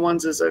of Data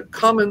Ones as a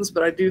commons,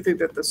 but I do think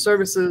that the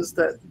services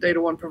that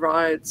Data One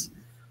provides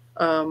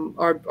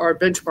are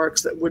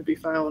benchmarks that would be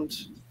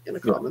found in a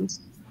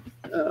commons.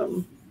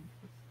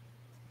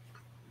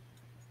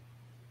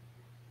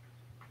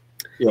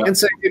 And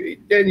so,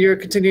 and you're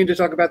continuing to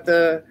talk about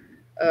the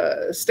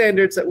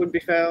standards that would be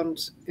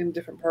found in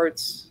different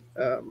parts.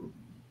 I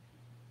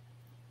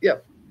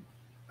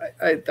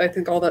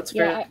think all that's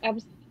fair. Yeah,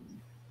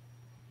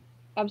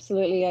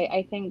 absolutely.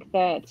 I think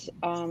that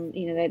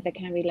there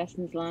can be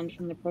lessons learned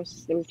from the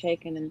process that we've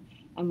taken,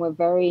 and we're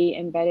very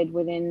embedded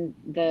within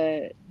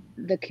the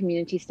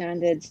community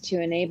standards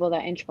to enable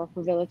that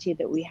interoperability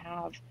that we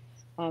have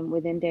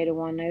within Data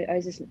One. I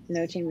was just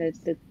noting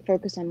that the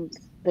focus on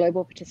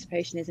global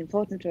participation is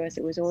important to us.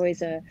 It was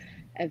always a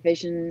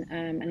vision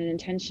and an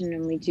intention,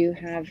 and we do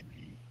have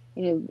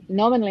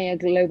nominally a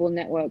global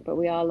network, but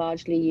we are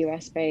largely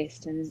US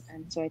based, and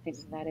so I think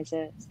that is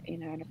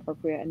an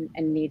appropriate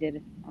and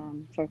needed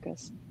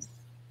focus.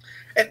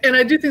 And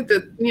I do think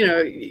that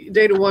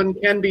Data One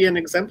can be an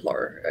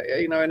exemplar,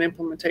 an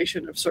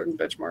implementation of certain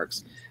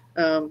benchmarks,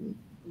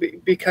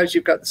 because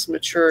you've got this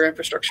mature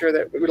infrastructure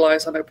that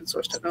relies on open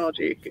source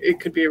technology. It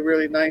could be a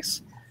really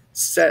nice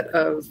set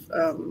of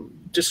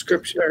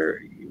description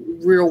or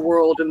real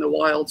world in the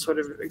wild sort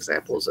of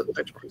examples of the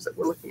benchmarks that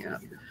we're looking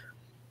at.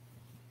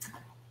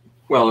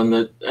 Well,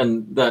 and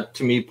that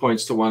to me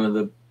points to one of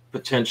the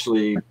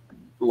potentially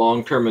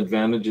long-term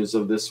advantages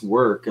of this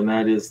work, and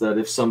that is that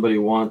if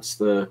somebody's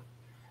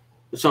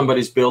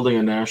building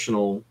a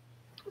national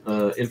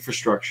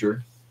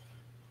infrastructure,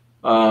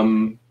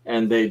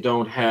 and they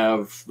don't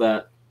have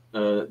that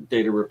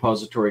data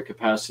repository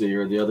capacity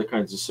or the other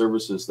kinds of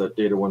services that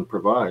Data One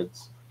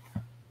provides,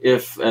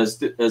 if,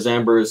 as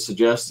Amber has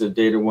suggested,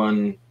 Data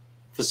One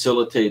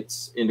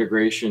facilitates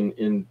integration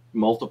in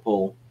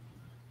multiple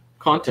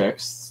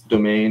contexts,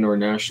 domain or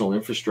national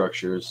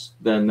infrastructures,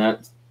 then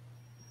that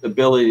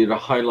ability to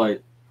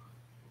highlight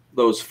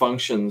those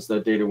functions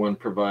that Data One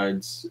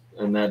provides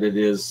and that it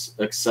is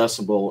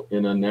accessible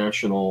in a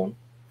national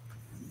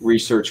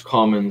research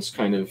commons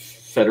kind of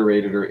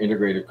federated or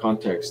integrated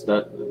context,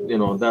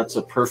 that's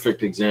a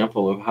perfect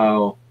example of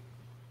how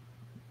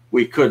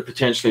we could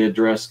potentially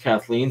address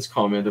Kathleen's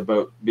comment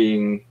about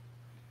being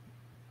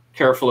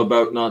careful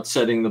about not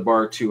setting the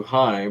bar too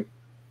high.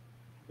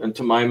 And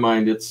to my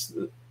mind, it's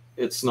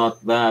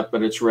not that,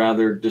 but it's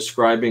rather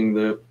describing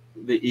the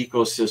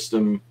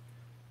ecosystem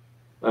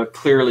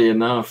clearly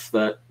enough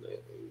that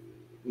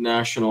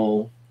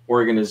national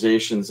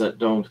organizations that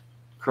don't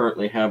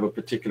currently have a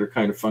particular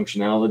kind of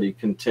functionality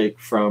can take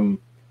from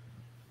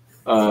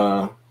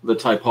the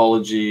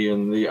typology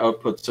and the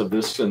outputs of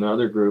this and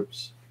other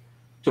groups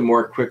to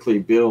more quickly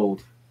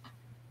build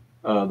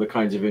the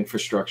kinds of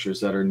infrastructures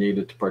that are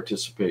needed to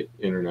participate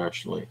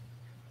internationally.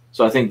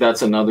 So I think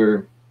that's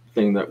another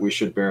thing that we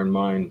should bear in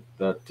mind,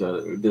 that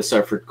this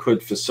effort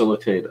could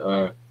facilitate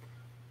a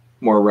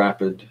more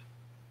rapid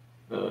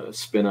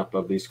spin up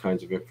of these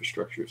kinds of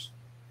infrastructures.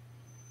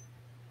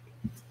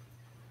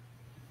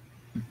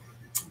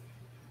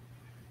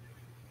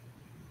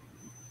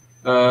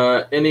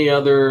 Any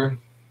other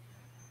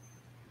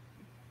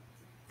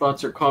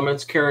thoughts or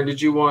comments? Karen,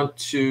 did you want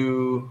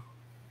to,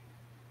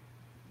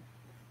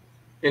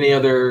 any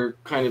other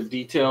kind of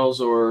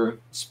details or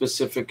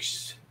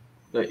specifics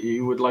that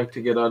you would like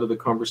to get out of the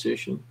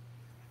conversation?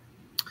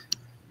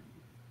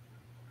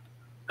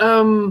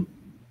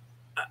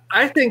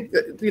 I think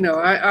that, you know,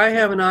 I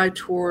have an eye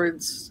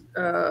towards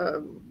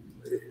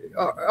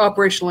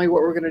operationally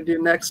what we're going to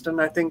do next. And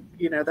I think,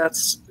 you know,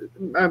 that's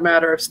a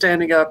matter of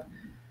standing up.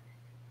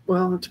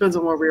 Well, it depends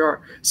on where we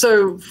are.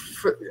 So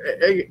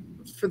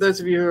for those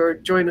of you who are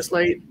joining us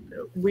late,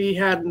 we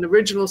had an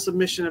original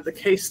submission of the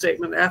case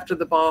statement after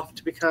the BOF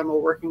to become a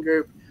working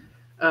group.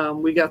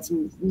 We got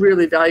some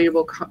really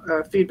valuable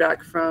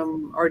feedback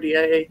from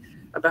RDA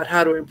about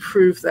how to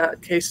improve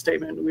that case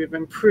statement. We've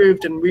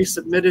improved and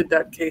resubmitted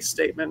that case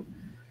statement.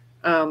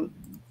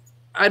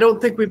 I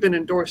don't think we've been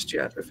endorsed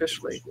yet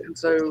officially. And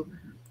so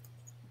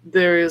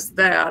there is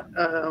that.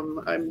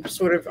 I'm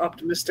sort of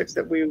optimistic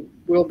that we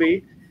will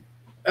be.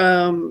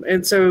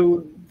 And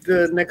so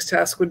the next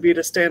task would be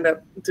to stand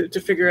up to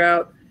figure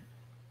out,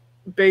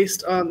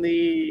 based on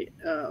the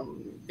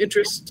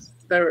interest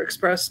that were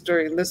expressed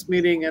during this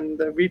meeting and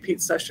the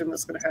repeat session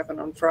that's going to happen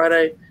on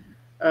Friday,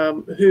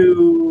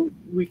 who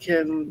we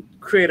can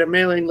create a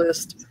mailing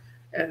list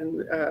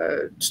and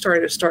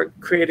start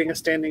creating a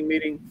standing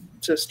meeting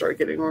to start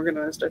getting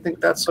organized. I think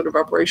that's sort of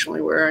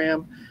operationally where I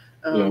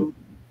am.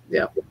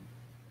 Yeah.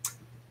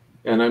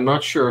 And I'm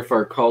not sure if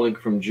our colleague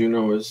from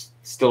Juno is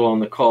still on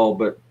the call,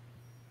 but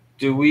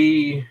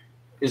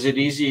is it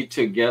easy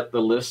to get the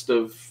list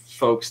of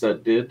folks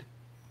that did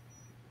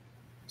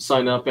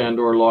sign up and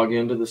or log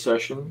into the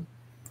session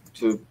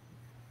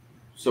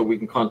so we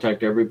can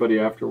contact everybody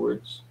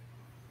afterwards?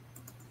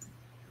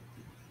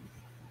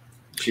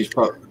 She's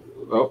probably,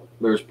 oh,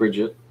 there's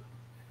Bridget.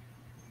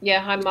 Yeah,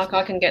 hi Mark,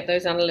 I can get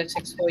those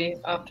analytics for you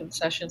after the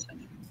session.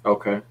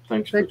 Okay,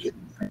 thanks Bridget.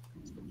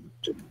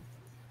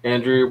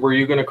 Andrew, were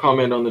you going to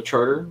comment on the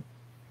charter?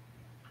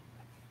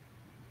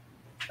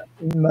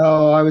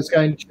 No, I was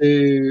going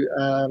to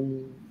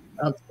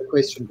answer the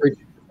question Bridget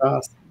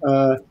asked.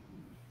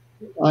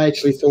 I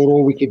actually thought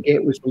all we could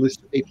get was the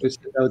list of people who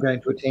said they were going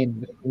to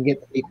attend. But if we can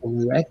get the people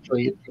who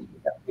actually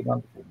attended, that would be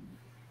wonderful.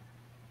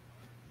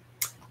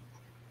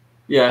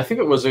 Yeah, I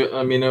think it was.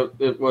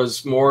 It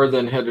was more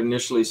than had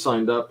initially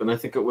signed up, and I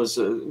think it was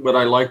what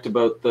I liked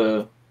about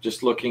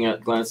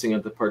glancing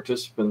at the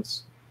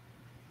participants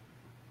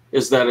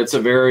is that it's a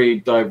very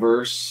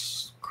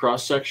diverse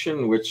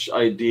cross-section, which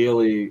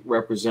ideally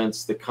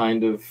represents the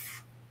kind of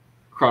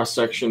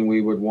cross-section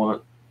we would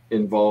want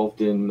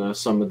involved in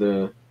some of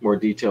the more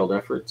detailed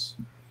efforts.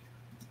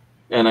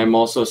 And I'm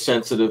also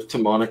sensitive to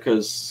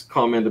Monica's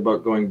comment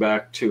about going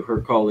back to her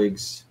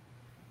colleagues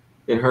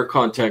in her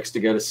context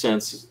to get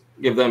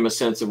give them a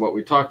sense of what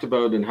we talked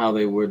about and how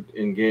they would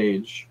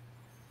engage.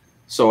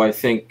 So I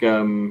think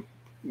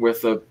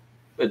with a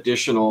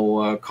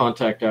additional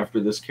contact after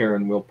this,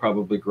 Karen, we'll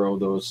probably grow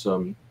those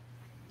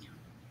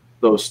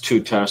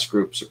two task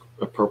groups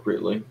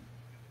appropriately.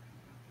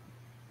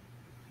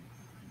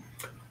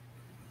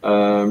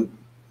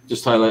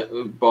 Just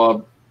highlight,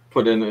 Bob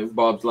put in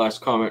Bob's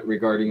last comment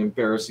regarding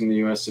embarrassing the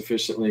U.S.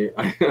 sufficiently.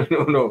 I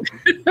don't know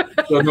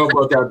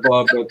about that,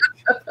 Bob, but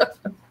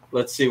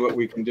let's see what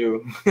we can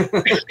do.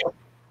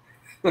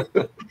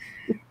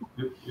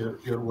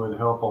 It would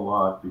help a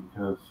lot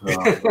because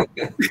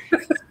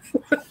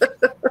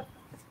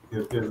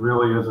it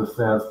really is a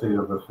sad state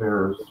of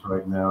affairs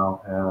right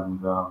now,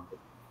 and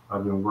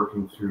I've been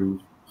working through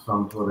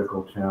some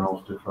political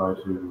channels to try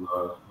to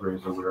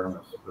raise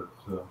awareness, but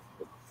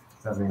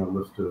having a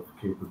list of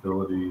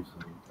capabilities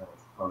and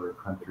other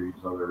countries,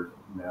 other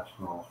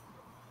national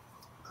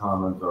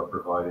commons are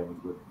providing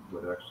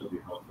would actually be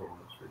helpful in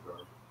this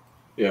regard.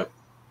 Yeah.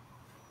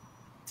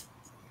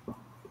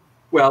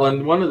 Well,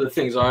 and one of the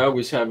things I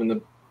always have in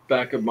the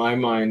back of my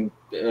mind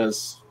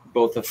as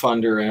both a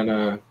funder and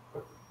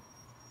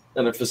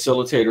a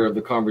facilitator of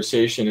the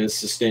conversation is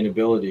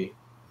sustainability.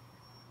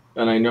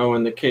 And I know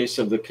in the case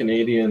of the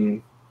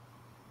Canadian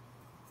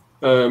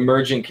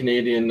emerging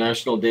Canadian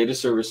National Data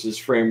Services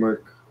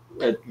Framework,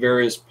 at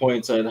various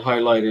points I had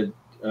highlighted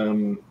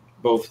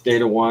both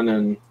Data One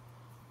and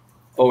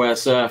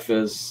OSF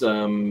as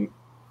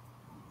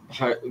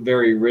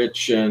very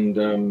rich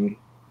and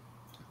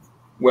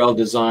well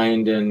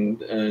designed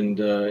and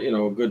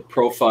good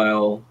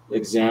profile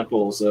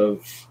examples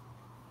of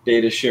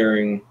data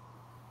sharing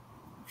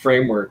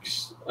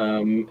frameworks.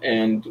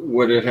 And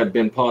would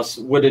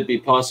it be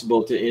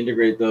possible to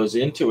integrate those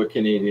into a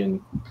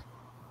Canadian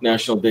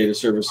National Data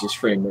Services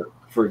Framework,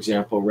 for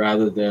example,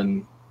 rather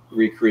than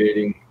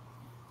recreating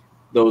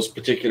those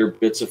particular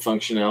bits of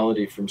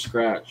functionality from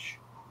scratch?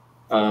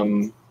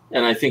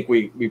 And I think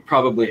we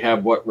probably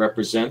have what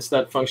represents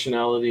that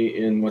functionality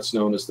in what's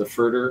known as the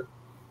FRDR,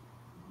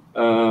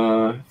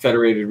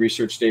 Federated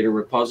Research Data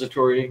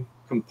Repository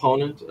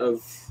component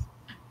of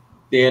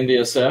the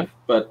NDSF.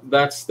 But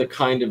that's the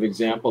kind of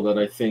example that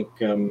I think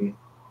can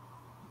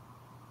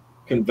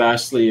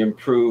vastly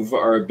improve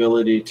our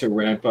ability to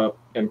ramp up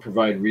and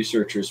provide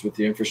researchers with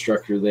the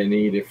infrastructure they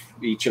need if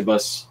each of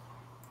us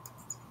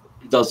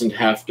doesn't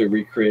have to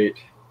recreate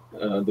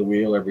the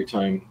wheel every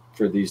time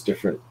for these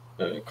different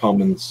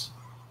commons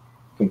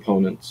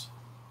components.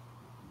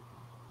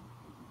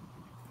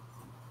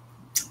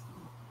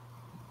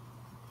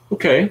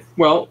 Okay,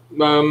 well,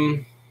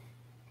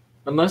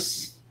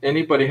 unless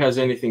anybody has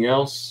anything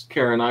else,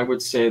 Karen, I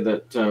would say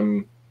that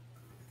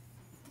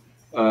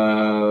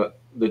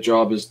the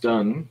job is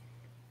done.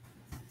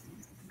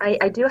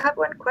 I do have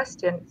one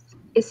question.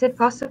 Is it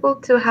possible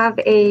to have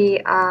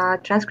a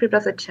transcript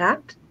of the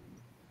chat?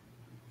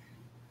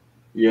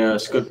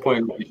 Yes, good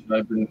point.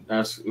 I've been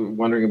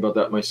wondering about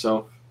that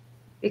myself.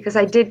 Because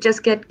I did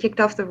just get kicked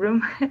off the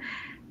room.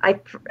 I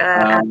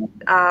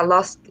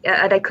lost,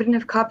 and I couldn't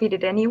have copied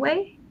it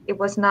anyway. It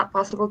was not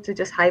possible to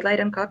just highlight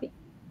and copy.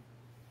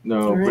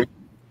 No. Right.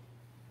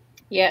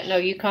 Yeah, no,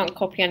 you can't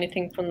copy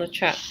anything from the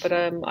chat, but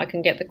I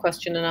can get the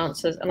question and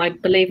answers, and I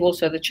believe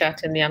also the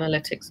chat in the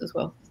analytics as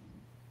well.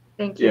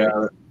 Thank you.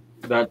 Yeah,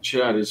 that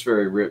chat is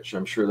very rich.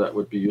 I'm sure that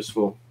would be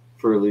useful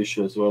for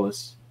Alicia as well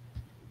as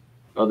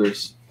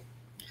others.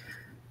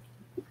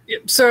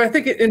 So I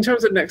think in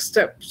terms of next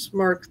steps,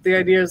 Mark, the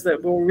idea is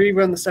that we'll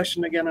rerun the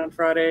session again on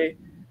Friday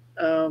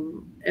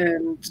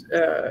and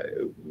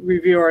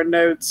review our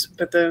notes,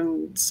 but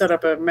then set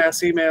up a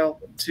mass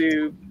email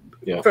to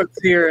folks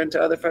here and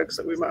to other folks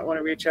that we might want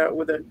to reach out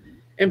with an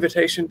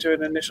invitation to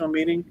an initial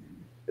meeting.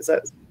 Is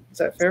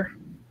that fair?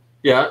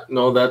 Yeah,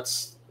 no,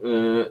 that's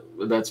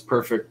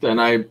perfect. And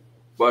I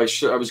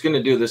was going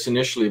to do this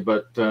initially,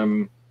 but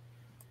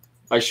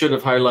I should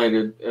have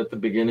highlighted at the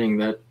beginning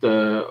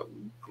that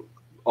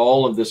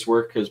all of this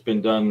work has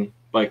been done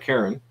by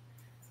Karen,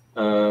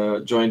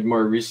 joined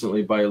more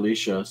recently by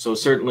Alicia. So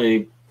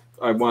certainly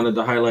I wanted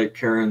to highlight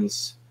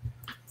Karen's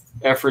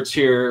efforts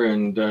here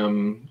and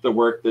the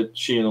work that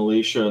she and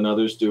Alicia and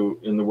others do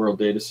in the World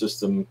Data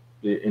System,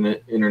 the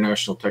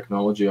International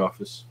Technology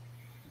Office.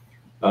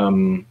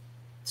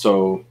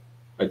 So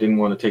I didn't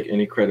want to take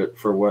any credit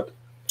for what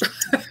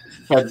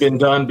had been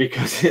done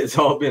because it's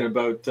all been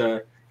about,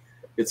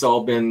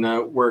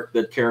 work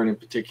that Karen in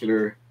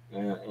particular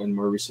and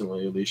more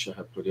recently Alicia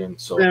have put in.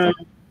 So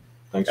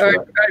thanks for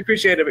that. I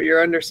appreciate it, but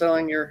you're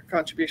underselling your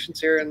contributions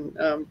here. And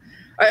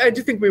I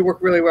do think we work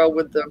really well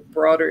with the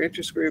broader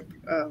interest group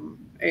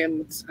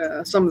and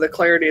some of the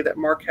clarity that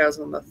Mark has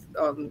on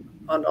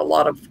a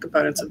lot of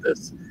components of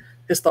this.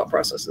 His thought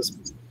process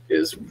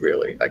is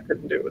really, I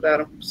couldn't do it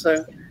without him.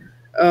 So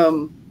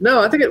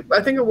no, I think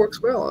it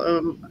works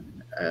well.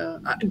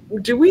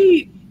 Do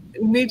we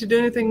need to do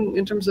anything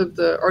in terms of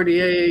the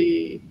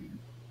RDA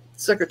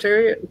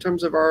Secretariat in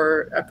terms of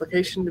our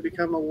application to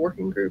become a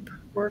working group,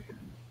 Mark?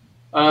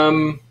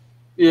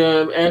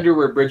 Yeah, Andrew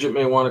or Bridget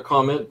may want to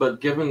comment,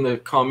 but given the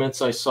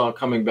comments I saw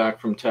coming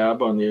back from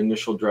TAB on the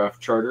initial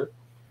draft charter,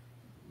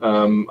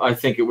 I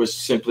think it was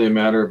simply a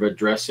matter of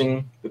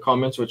addressing the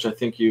comments, which I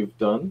think you've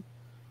done.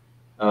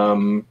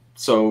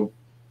 So,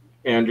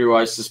 Andrew,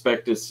 I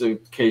suspect it's a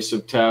case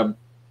of TAB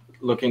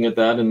looking at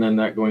that and then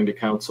that going to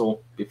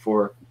council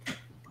before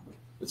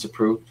it's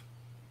approved.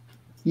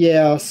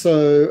 Yeah,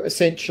 so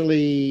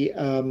essentially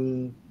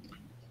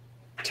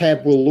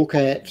TAB will look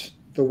at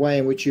the way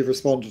in which you've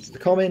responded to the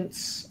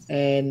comments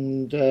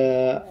and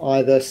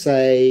either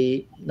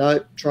say, no,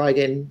 try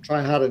again,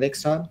 try harder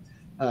next time,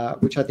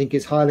 which I think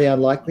is highly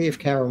unlikely if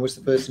Karen was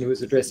the person who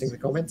was addressing the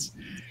comments,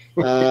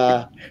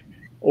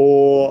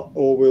 or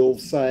we'll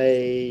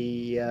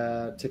say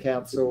to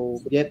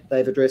council, yep,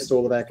 they've addressed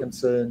all of our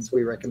concerns,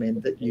 we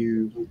recommend that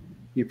you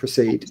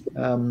proceed.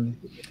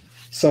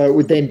 So it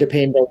would then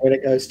depend on when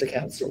it goes to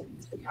council.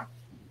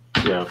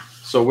 Yeah,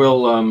 so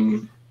we'll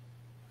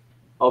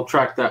I'll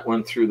track that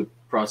one through the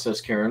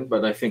process, Karen,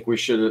 but I think we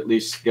should at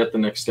least get the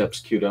next steps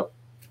queued up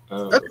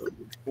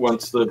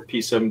once the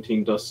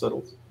P17 dust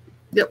settles.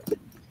 Yep,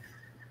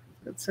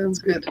 that sounds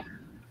good.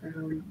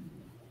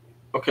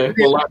 Okay,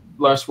 well,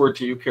 last word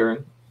to you,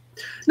 Karen.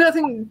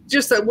 Nothing,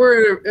 just that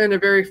we're in a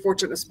very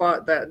fortunate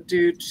spot that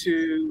due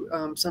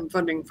to some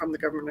funding from the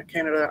government of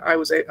Canada,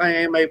 I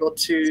am able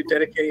to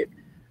dedicate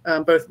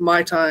both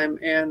my time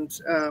and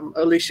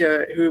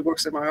Alicia, who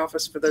works in my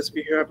office. For those of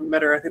you who haven't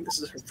met her, I think this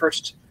is her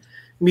first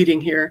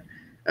meeting here.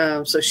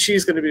 So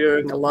she's going to be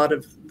doing a lot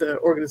of the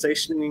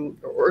organizational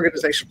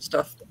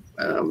stuff.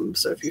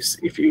 So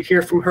if you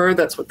hear from her,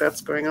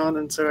 that's going on.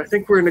 And so I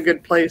think we're in a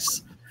good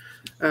place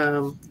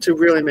to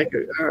really make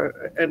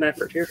an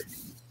effort here.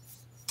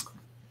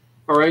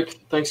 All right.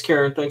 Thanks,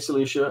 Karen. Thanks,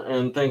 Alicia.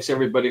 And thanks,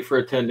 everybody, for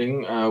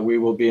attending. We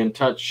will be in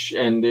touch.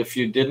 And if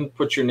you didn't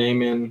put your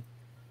name in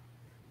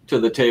to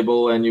the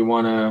table and you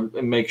want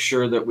to make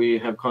sure that we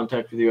have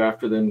contact with you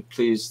after, then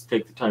please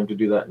take the time to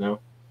do that now.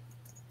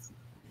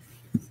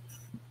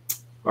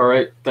 All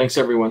right. Thanks,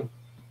 everyone.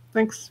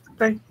 Thanks.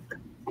 Bye.